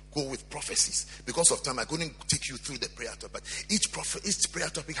especially go with prophecies. Because of time, I couldn't take you through the prayer topic. But each prayer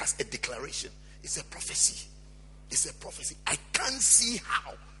topic has a declaration. It's a prophecy. It's a prophecy. I can't see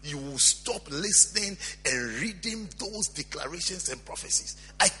how you will stop listening and reading those declarations and prophecies.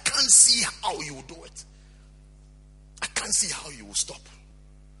 I can't see how you will do it. I can't see how you will stop.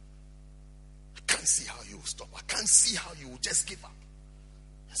 I can't see how you will stop. I can't see how you will just give up.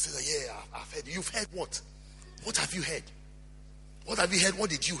 I said, yeah, I've heard. You've heard what? What have you heard? What have you heard?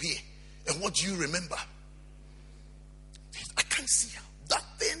 What did you hear? And what do you remember? I can't see how. That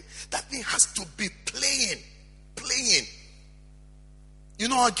thing has to be playing. You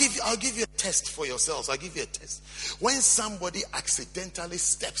know, I'll give you a test for yourselves. I'll give you a test. When somebody accidentally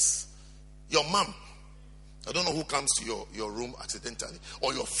steps, your mom, I don't know who comes to your room accidentally,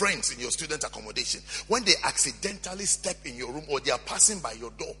 or your friends in your student accommodation, when they accidentally step in your room or they are passing by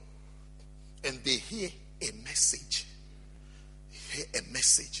your door and they hear a message. It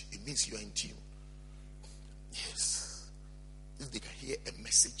means you are in tune. Yes. If they can hear a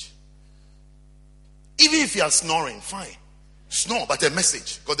message. Even if you are snoring, fine. Snore, but a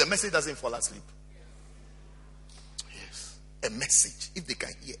message. Because the message doesn't fall asleep. Yes. A message. If they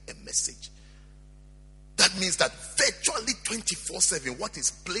can hear a message. That means that virtually 24/7, what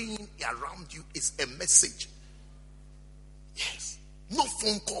is playing around you is a message. Yes. No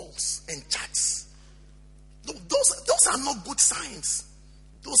phone calls and chats. No, those are not good signs.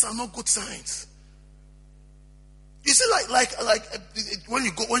 Those are not good signs. You see, like when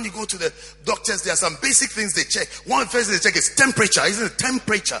you go to the doctors, there are some basic things they check. One first they check is temperature, isn't it?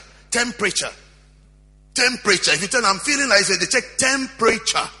 Temperature. If you tell them I'm feeling like they check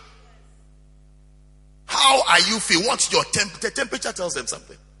temperature. How are you feel? What's your temperature? The temperature tells them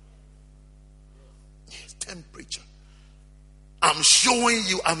something. Yes, temperature. I'm showing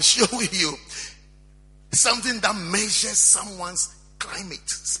you something that measures someone's climate,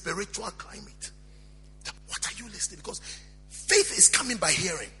 spiritual climate. What are you listening? Because faith is coming by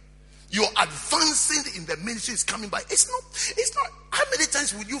hearing. You're advancing in the ministry is coming by. It's not. How many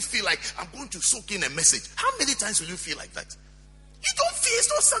times will you feel like I'm going to soak in a message? How many times will you feel like that? You don't feel, it's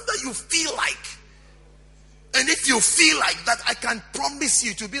not something you feel like. And if you feel like that, I can promise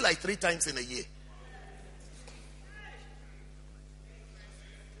you to be like 3 times in a year.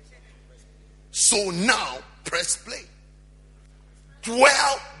 So now, press play.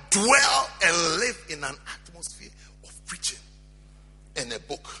 Dwell dwell and live in an atmosphere of preaching in a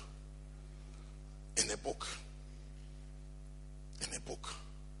book. In a book. In a book.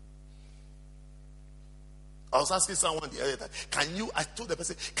 I was asking someone the other time, I told the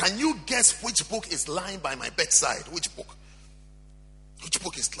person, can you guess which book is lying by my bedside? Which book? Which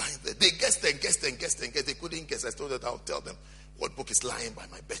book is lying there? They guessed and guessed and guessed and guessed. They couldn't guess. I told them I'll tell them what book is lying by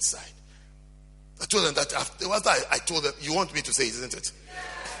my bedside. I told them that after I told them, you want me to say, isn't it?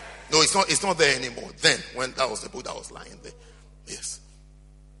 No, it's not there anymore. Then, when that was the book that was lying there. Yes.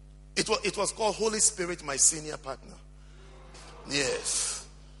 It was called Holy Spirit, My Senior Partner. Yes.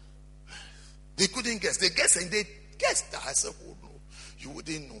 They couldn't guess. They guessed and they guessed. I said, oh no, you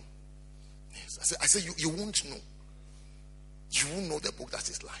wouldn't know. Yes. I said you won't know. You won't know the book that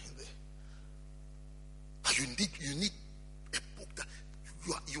is lying there. But you need a book that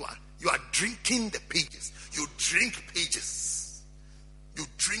you are drinking the pages. You drink pages. You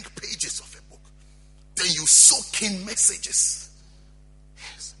drink pages of a book. Then you soak in messages.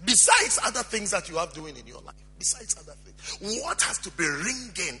 Yes. Besides other things that you are doing in your life. Besides other things. What has to be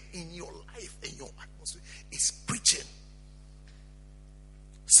ringing in your life, in your atmosphere, is preaching.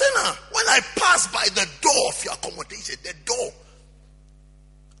 Sinner, when I pass by the door of your accommodation, the door,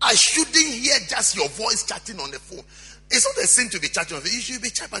 I shouldn't hear just your voice chatting on the phone. It's not a sin to be chatting on the phone. You should be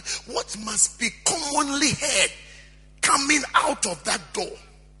chatting, but what must be commonly heard coming out of that door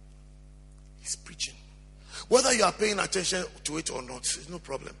is preaching. Whether you are paying attention to it or not, it's no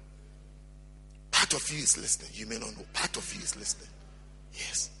problem. Part of you is listening. You may not know. Part of you is listening.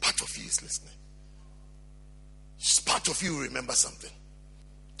 Yes, part of you is listening. Just part of you remember something.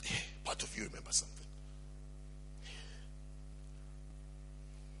 Yeah, part of you remember something.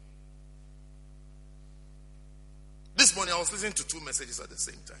 This morning I was listening to two messages at the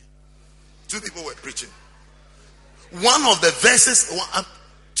same time. Two people were preaching. One of the verses,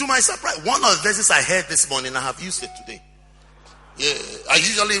 to my surprise, one of the verses I heard this morning, I have used it today. Yeah, I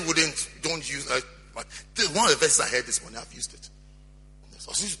usually don't use it, but one of the verses I heard this morning, I've used it. Yes,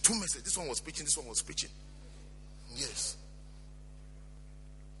 I was listening to two messages. This one was preaching, this one was preaching. Yes.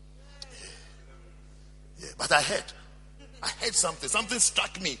 Yeah, but I heard something. Something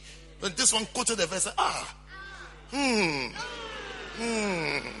struck me. When this one quoted the verse,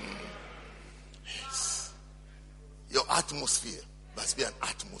 Yes. Your atmosphere must be an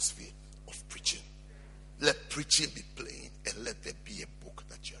atmosphere of preaching. Let preaching be playing and let there be a book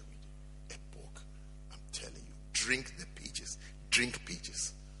that you are reading. A book. I'm telling you. Drink the pages. Drink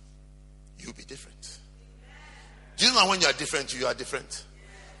pages. You'll be different. Do you know when you are different, you are different?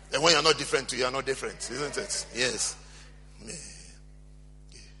 And when you're not different, you are not different. Isn't it? Yes. Yeah.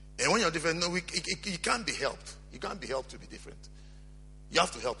 And when you're different, no, you can't be helped. You can't be helped to be different. You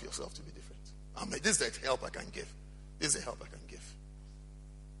have to help yourself to be different. This is the help I can give. This is the help I can give.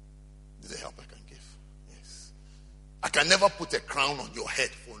 This is the help I can give. Yes. I can never put a crown on your head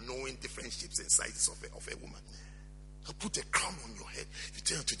for knowing different shapes and sizes of a woman. I'll put a crown on your head. You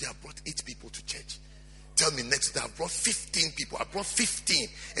tell me today I brought 8 people to church. Tell me next week I brought 15 people. I brought 15.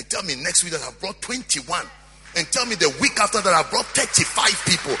 And tell me next week that I brought 21. And tell me the week after that I brought 35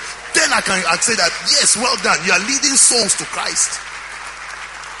 people. Then I say that, yes, well done. You are leading souls to Christ.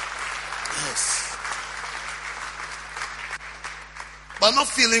 Yes. But not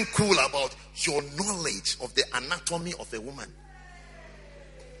feeling cool about your knowledge of the anatomy of a woman.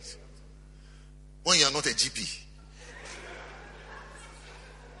 When you are not a GP.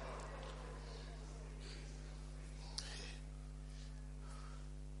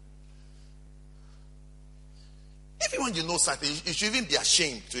 Even when you know something, you should even be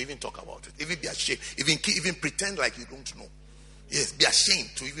ashamed to even talk about it. Even be ashamed. Even pretend like you don't know. Yes, be ashamed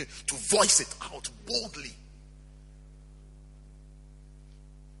to voice it out boldly.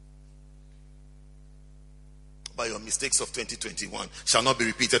 But your mistakes of 2021 shall not be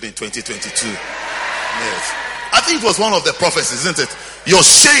repeated in 2022. Yes. I think it was one of the prophecies, isn't it? Your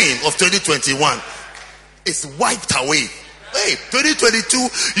shame of 2021 is wiped away. Hey, 2022,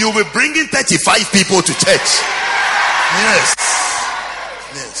 you'll be bringing 35 people to church. Yes.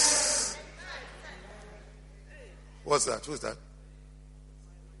 Yes. What's that? Who's that?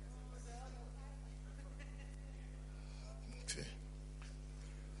 Okay.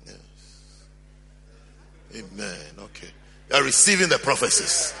 Yes. Amen. Okay. You are receiving the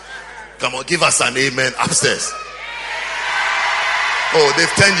prophecies. Come on, give us an amen upstairs. Oh, they've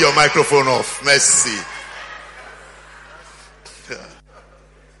turned your microphone off. Mercy. Yeah.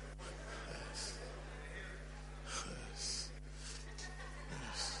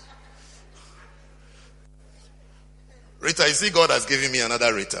 Rita, you see, God has given me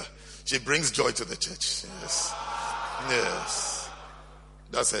another Rita. She brings joy to the church. Yes. Yes.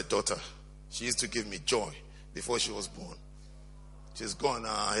 That's her daughter. She used to give me joy before she was born. She's gone now.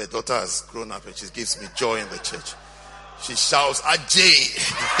 Her daughter has grown up and she gives me joy in the church. She shouts, Ajay.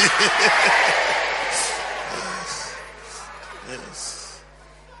 Yes.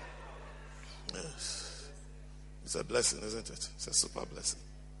 Yes. It's a blessing, isn't it? It's a super blessing.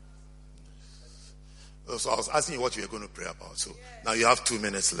 So I was asking you what you were going to pray about. So now you have 2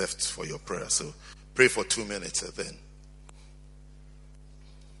 minutes left for your prayer. So pray for 2 minutes and then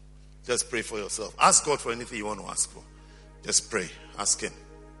just pray for yourself. Ask God for anything you want to ask for. Just pray. Ask Him.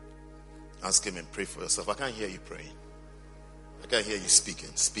 Ask Him and pray for yourself. I can't hear you praying. I can't hear you speaking.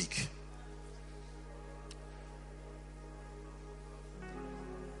 Speak.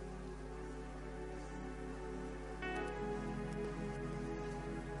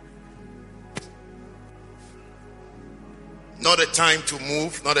 Not a time to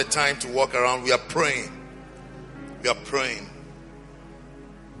move, not a time to walk around. We are praying. We are praying.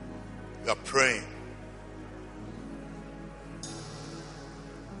 We are praying.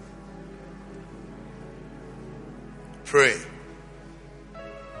 Pray.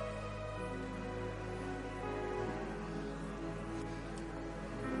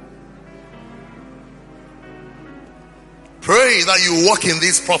 Pray that you walk in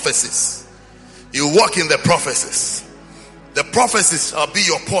these prophecies. You walk in the prophecies. The prophecies shall be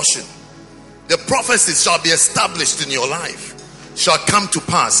your portion. The prophecies shall be established in your life. Shall come to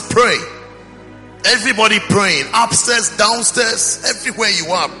pass. Pray. Everybody praying. Upstairs, downstairs, everywhere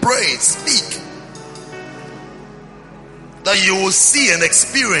you are. Pray. Speak. That you will see and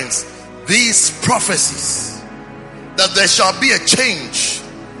experience these prophecies. That there shall be a change.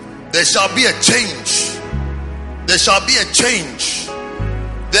 There shall be a change. There shall be a change.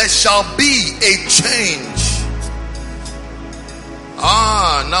 There shall be a change.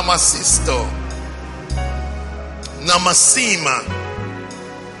 Namasisto. Namasima.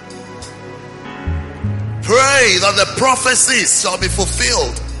 Pray that the prophecies shall be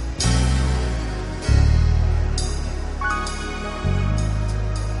fulfilled.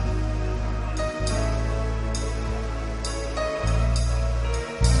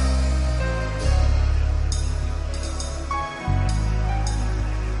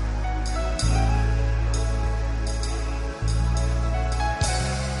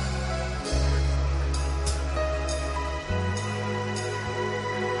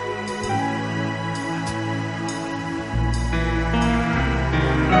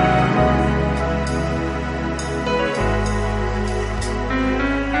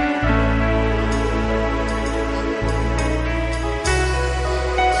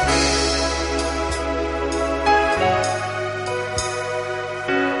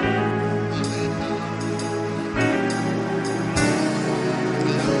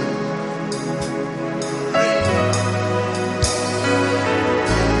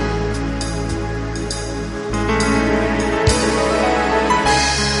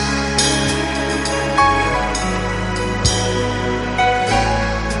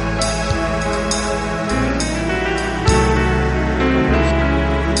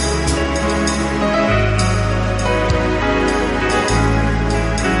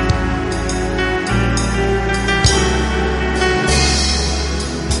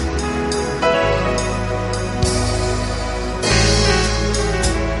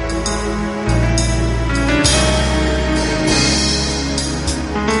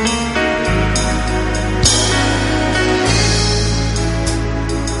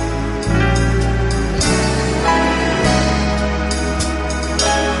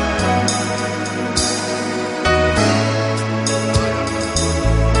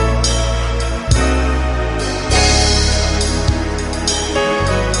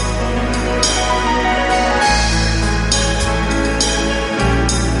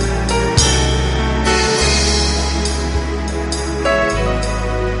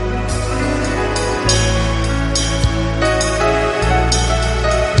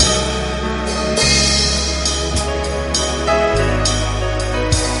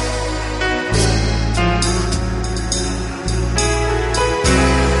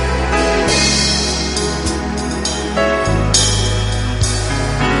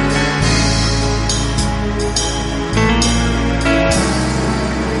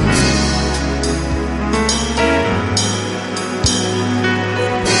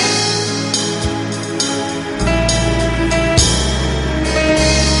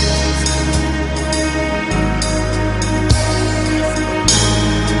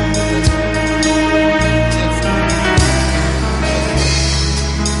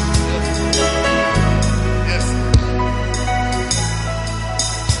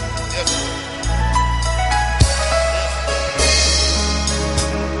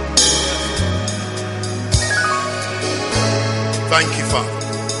 Thank you, Father.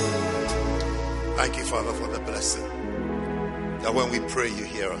 Thank you, Father, for the blessing. That when we pray, you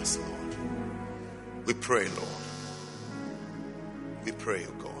hear us, Lord. We pray, Lord. We pray,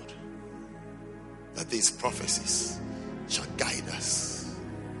 O God, that these prophecies shall guide us,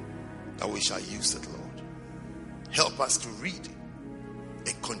 that we shall use it, Lord. Help us to read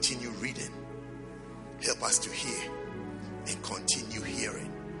and continue reading. Help us to hear and continue hearing.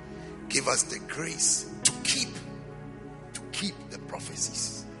 Give us the grace to keep the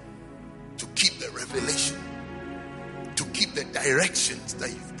prophecies, to keep the revelation, to keep the directions that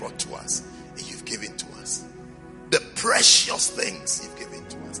you've brought to us and you've given to us. The precious things you've given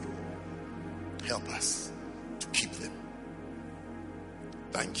to us, Lord. Help us to keep them.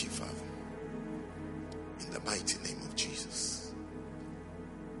 Thank you, Father. In the mighty name of Jesus.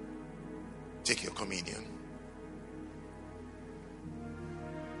 Take your communion.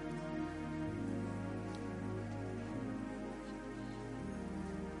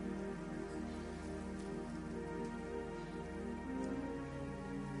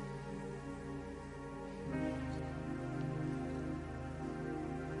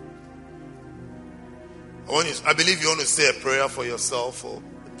 I believe you want to say a prayer for yourself for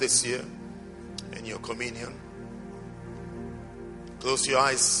this year in your communion. Close your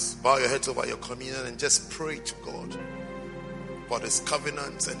eyes, bow your heads over your communion, and just pray to God for His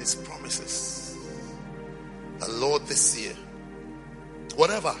covenants and His promises. The Lord, this year,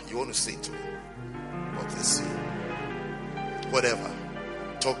 whatever you want to say to Him about this year, whatever,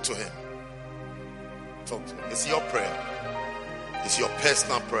 talk to Him. Talk to Him. It's your prayer. It's your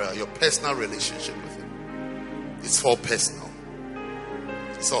personal prayer, your personal relationship with Him. It's all personal.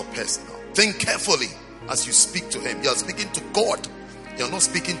 It's all personal. Think carefully as you speak to Him. You are speaking to God. You are not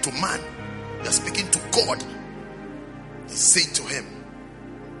speaking to man. You are speaking to God. And say to Him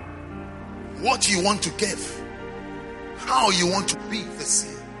what you want to give, how you want to be this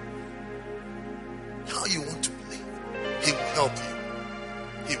year, how you want to live. He will help you.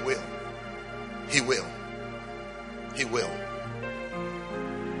 He will. He will. He will.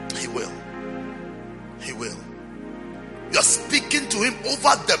 He will. He will. You're speaking to Him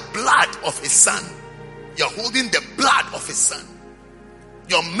over the blood of His Son. You're holding the blood of His Son.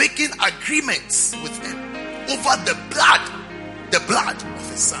 You're making agreements with Him over the blood of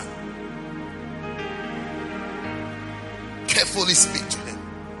His Son. Carefully speak to Him.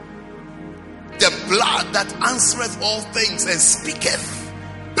 The blood that answereth all things and speaketh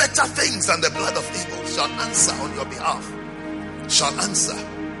better things than the blood of Abel shall answer on your behalf. Shall answer.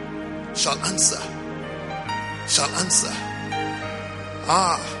 Shall answer. Shall answer.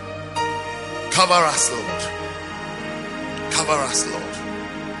 Cover us, Lord. Cover us, Lord.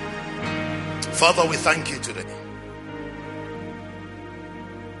 Father, we thank you today.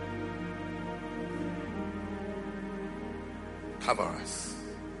 Cover us.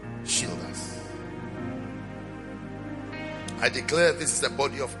 Shield us. I declare this is the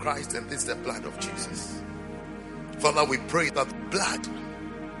body of Christ and this is the blood of Jesus. Father, we pray that the blood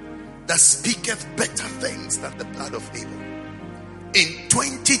that speaketh better things than the blood of Abel. In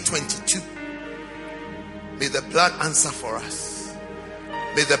 2022, may the blood answer for us.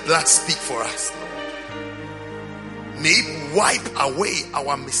 May the blood speak for us, Lord. May it wipe away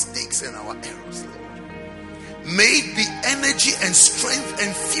our mistakes and our errors, Lord. May it be energy and strength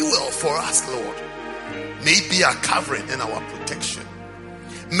and fuel for us, Lord. May it be our covering and our protection.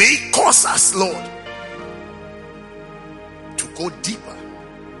 May it cause us, Lord, to go deeper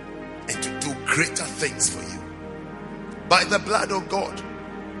and to do greater things for you. By the blood of God,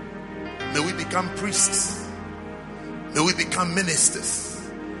 may we become priests. May we become ministers.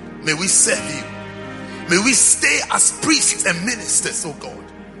 May we serve you. May we stay as priests and ministers, oh God.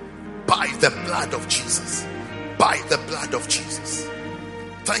 By the blood of Jesus. By the blood of Jesus.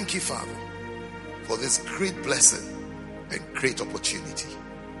 Thank you, Father, for this great blessing and great opportunity.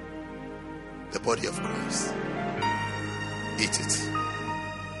 The body of Christ. Eat it.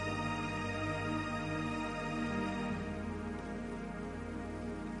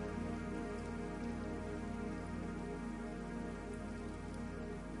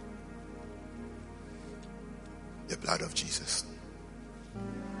 The blood of Jesus.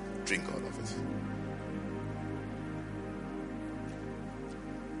 Drink all of it.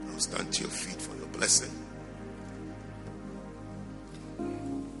 Now stand to your feet for your blessing.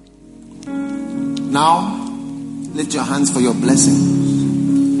 Now, lift your hands for your blessing.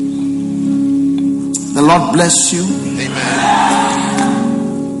 The Lord bless you. Amen.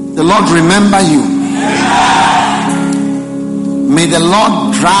 The Lord remember you. Amen. May the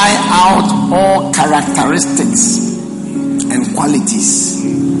Lord dry out all characteristics and qualities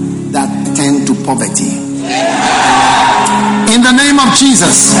that tend to poverty. Amen. In the name of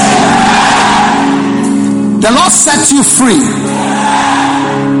Jesus. The Lord set you free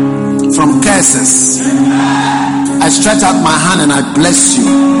from curses. I stretch out my hand and I bless you.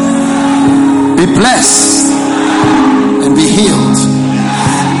 Be blessed and be healed.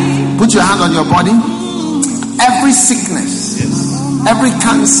 Put your hand on your body. Every sickness, every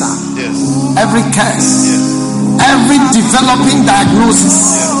cancer, every curse, every developing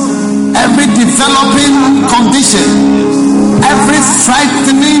diagnosis, every developing condition, every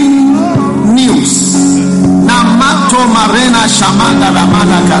frightening news. Namato Marena Shamanda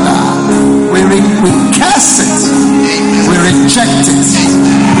Ramanakada. We curse it. We reject it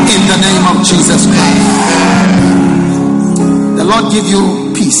in the name of Jesus Christ. The Lord give you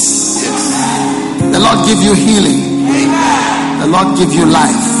peace. The Lord give you healing. The Lord give you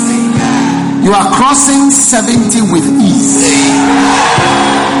life. You are crossing 70 with ease.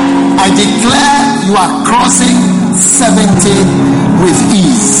 I declare you are crossing 70 with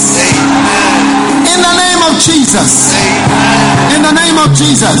ease. In the name of Jesus. In the name of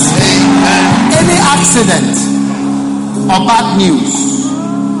Jesus. Any accident or bad news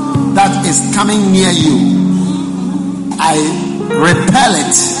that is coming near you, I repel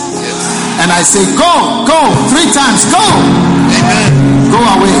it. And I say, go 3 times, go. Amen. Go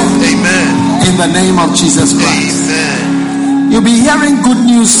away. Amen. In the name of Jesus Christ. Amen. You'll be hearing good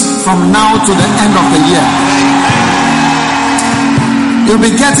news from now to the end of the year. You'll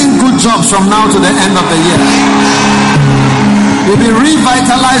be getting good jobs from now to the end of the year. You'll be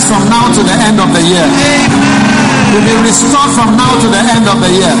revitalized from now to the end of the year. You'll be restored from now to the end of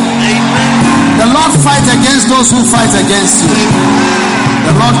the year. The Lord fight against those who fight against you.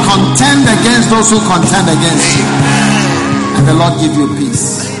 The Lord contend against those who contend against you. And the Lord give you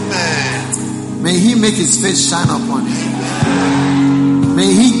peace. May He make His face shine upon you. May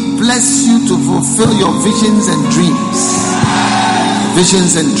He bless you to fulfill your visions and dreams.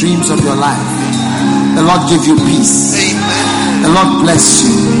 Visions and dreams of your life. The Lord give you peace. The Lord bless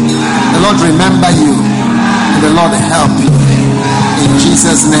you. The Lord remember you. And the Lord help you. In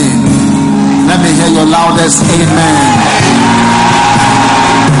Jesus' name. Let me hear your loudest amen.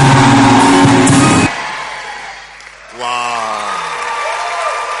 Wow.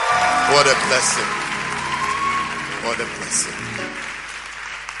 What a blessing. What a blessing.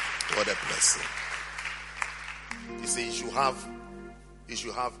 What a blessing. You see, you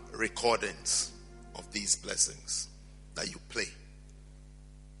should have recordings of these blessings that you play.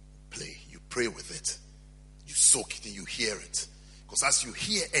 You pray with it. You soak it and you hear it. Because as you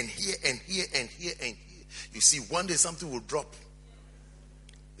hear and hear and hear and hear and hear, you see one day something will drop.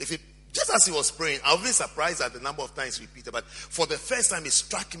 Just as he was praying, I was really surprised at the number of times he repeated. But for the first time, it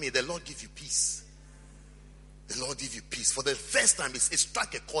struck me, the Lord give you peace. The Lord give you peace. For the first time, it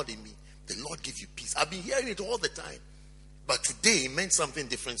struck a chord in me. The Lord give you peace. I've been hearing it all the time. But today, it meant something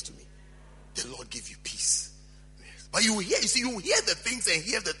different to me. The Lord give you peace. Yes. But you hear the things and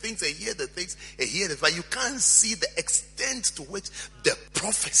hear the things and hear the things and hear the things. But you can't see the extent to which the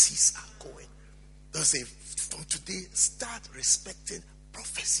prophecies are going. They'll say, from today, start respecting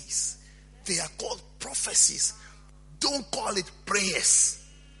prophecies. They are called prophecies. Don't call it prayers.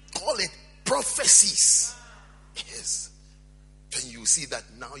 Call it prophecies. Yes. Then you see that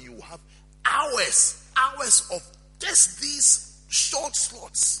now you have hours of just these short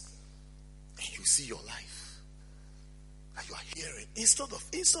slots. And you see your life that you are hearing. Instead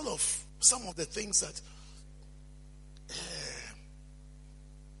of some of the things that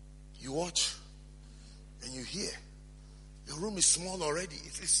you watch and you hear. Your room is small already.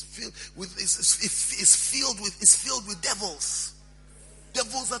 It's filled with devils.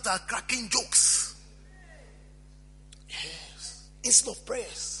 Devils that are cracking jokes. Yes. Instead of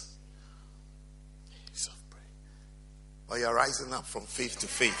prayers. Instead of prayer. But you're rising up from faith to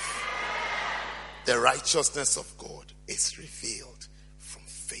faith. The righteousness of God is revealed from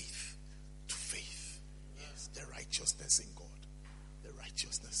faith to faith. Yes, the righteousness in God. The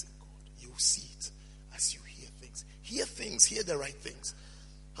righteousness in God. You see it as you hear things. Hear the right things.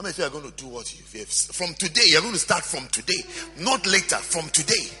 How many of you are going to do what you hear? From today, you're going to start from today. Not later, from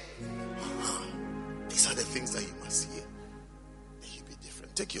today. These are the things that you must hear. May you be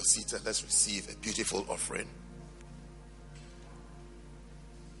different. Take your seat and let's receive a beautiful offering.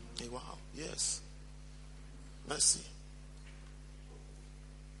 Hey, wow. Yes. Mercy.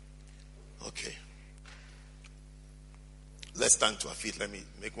 Okay. Let's stand to our feet. Let me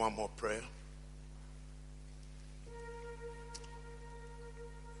make one more prayer.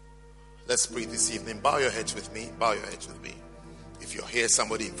 Let's pray this evening. Bow your heads with me. Bow your heads with me. If you're here,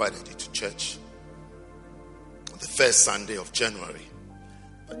 somebody invited you to church on the first Sunday of January,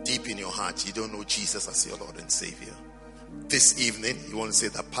 but deep in your heart, you don't know Jesus as your Lord and Savior. this evening, you want to say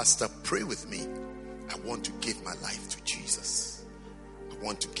that, Pastor, pray with me. I want to give my life to Jesus. I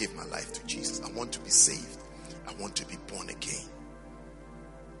want to give my life to Jesus. I want to be saved. I want to be born again.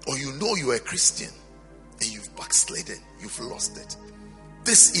 Or you know you are a Christian and you've backslidden. You've lost it.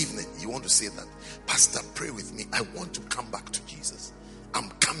 This evening, you want to say that, Pastor, pray with me. I want to come back to Jesus. I'm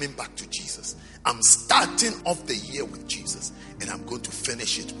coming back to Jesus. I'm starting off the year with Jesus, and I'm going to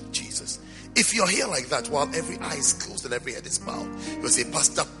finish it with Jesus. If you're here like that, while every eye is closed and every head is bowed, you'll say,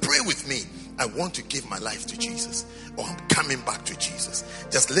 Pastor, pray with me. I want to give my life to Jesus, or I'm coming back to Jesus.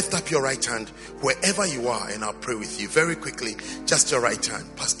 Just lift up your right hand wherever you are, and I'll pray with you very quickly. Just your right hand.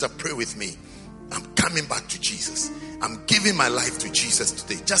 Pastor, pray with me. I'm coming back to Jesus. I'm giving my life to Jesus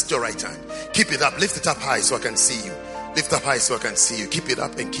today. Just your right hand. Keep it up. Lift it up high so I can see you. Lift up high so I can see you. Keep it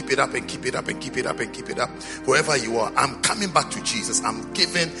up and keep it up and keep it up and keep it up and keep it up. Wherever you are, I'm coming back to Jesus. I'm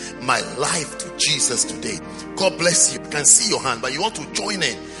giving my life to Jesus today. God bless you. I can see your hand, but you want to join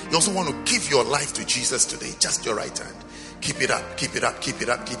in. You also want to give your life to Jesus today. Just your right hand. Keep it up. Keep it up. Keep it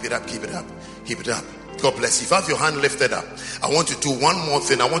up. Keep it up. Keep it up. Keep it up. God bless you. If you have your hand lifted up, I want you to do one more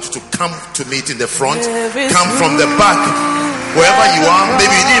thing. I want you to come to me in the front. Come from the back. Wherever you are,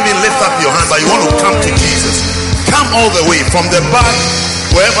 maybe you didn't even lift up your hand, but you want to come to Jesus. Come all the way from the back,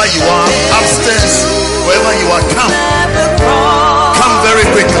 wherever you are, upstairs, wherever you are, come. Come very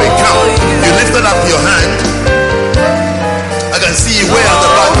quickly. Come. You lifted up your hand. I can see you way at the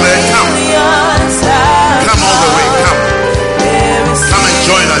back there. Come. Come all the way. Come. Come and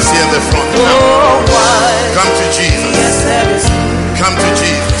join us here in the front. Come. Come to Jesus. Come to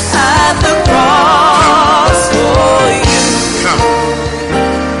Jesus. Come.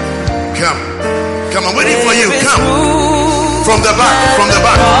 Come. Come. I'm waiting for you. Come. From the back. From the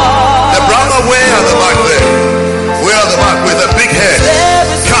back. The brother way at the back there. Way at the back with a big head.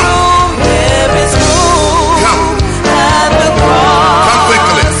 Come. Come. Come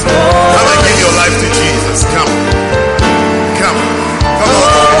quickly. Come and give your life to Jesus. Come. Come. Come on.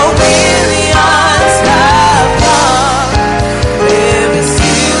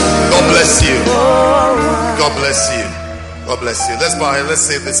 God bless you. God bless you. God bless you. Let's bow. Let's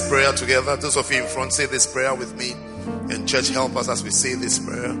say this prayer together. Those of you in front, say this prayer with me. And church, help us as we say this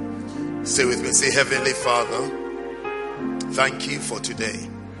prayer. Say with me. Say, Heavenly Father, thank you for today.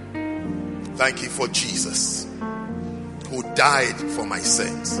 Thank you for Jesus, who died for my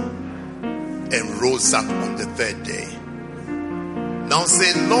sins and rose up on the third day. Now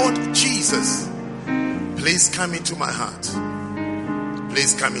say, Lord Jesus, please come into my heart.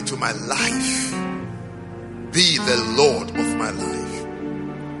 Please come into my life. Be the Lord of my life.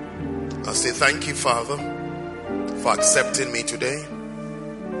 I'll say thank you, Father, for accepting me today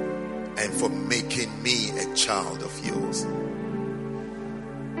and for making me a child of yours.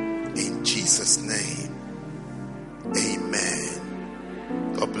 In Jesus' name, amen.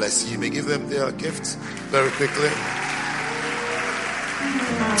 God bless you. You may give them their gift very quickly.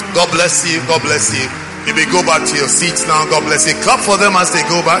 God bless you. God bless you. You may go back to your seats now. God bless you. Clap for them as they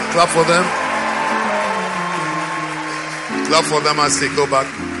go back. Clap for them. Clap for them as they go back.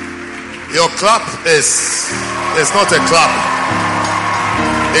 Your clap is not a clap.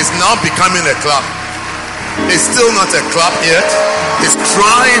 It's now becoming a clap. It's still not a clap yet. It's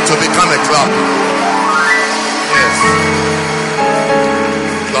trying to become a clap. Yes.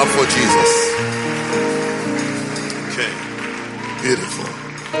 Clap for Jesus. Okay. Beautiful.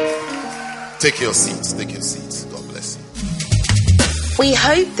 Take your seats. Take your seats. God bless you. We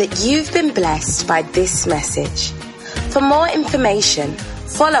hope that you've been blessed by this message. For more information,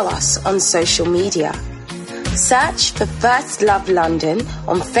 follow us on social media. Search for First Love London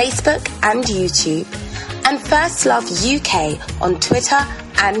on Facebook and YouTube, and First Love UK on Twitter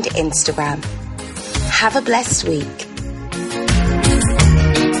and Instagram. Have a blessed week.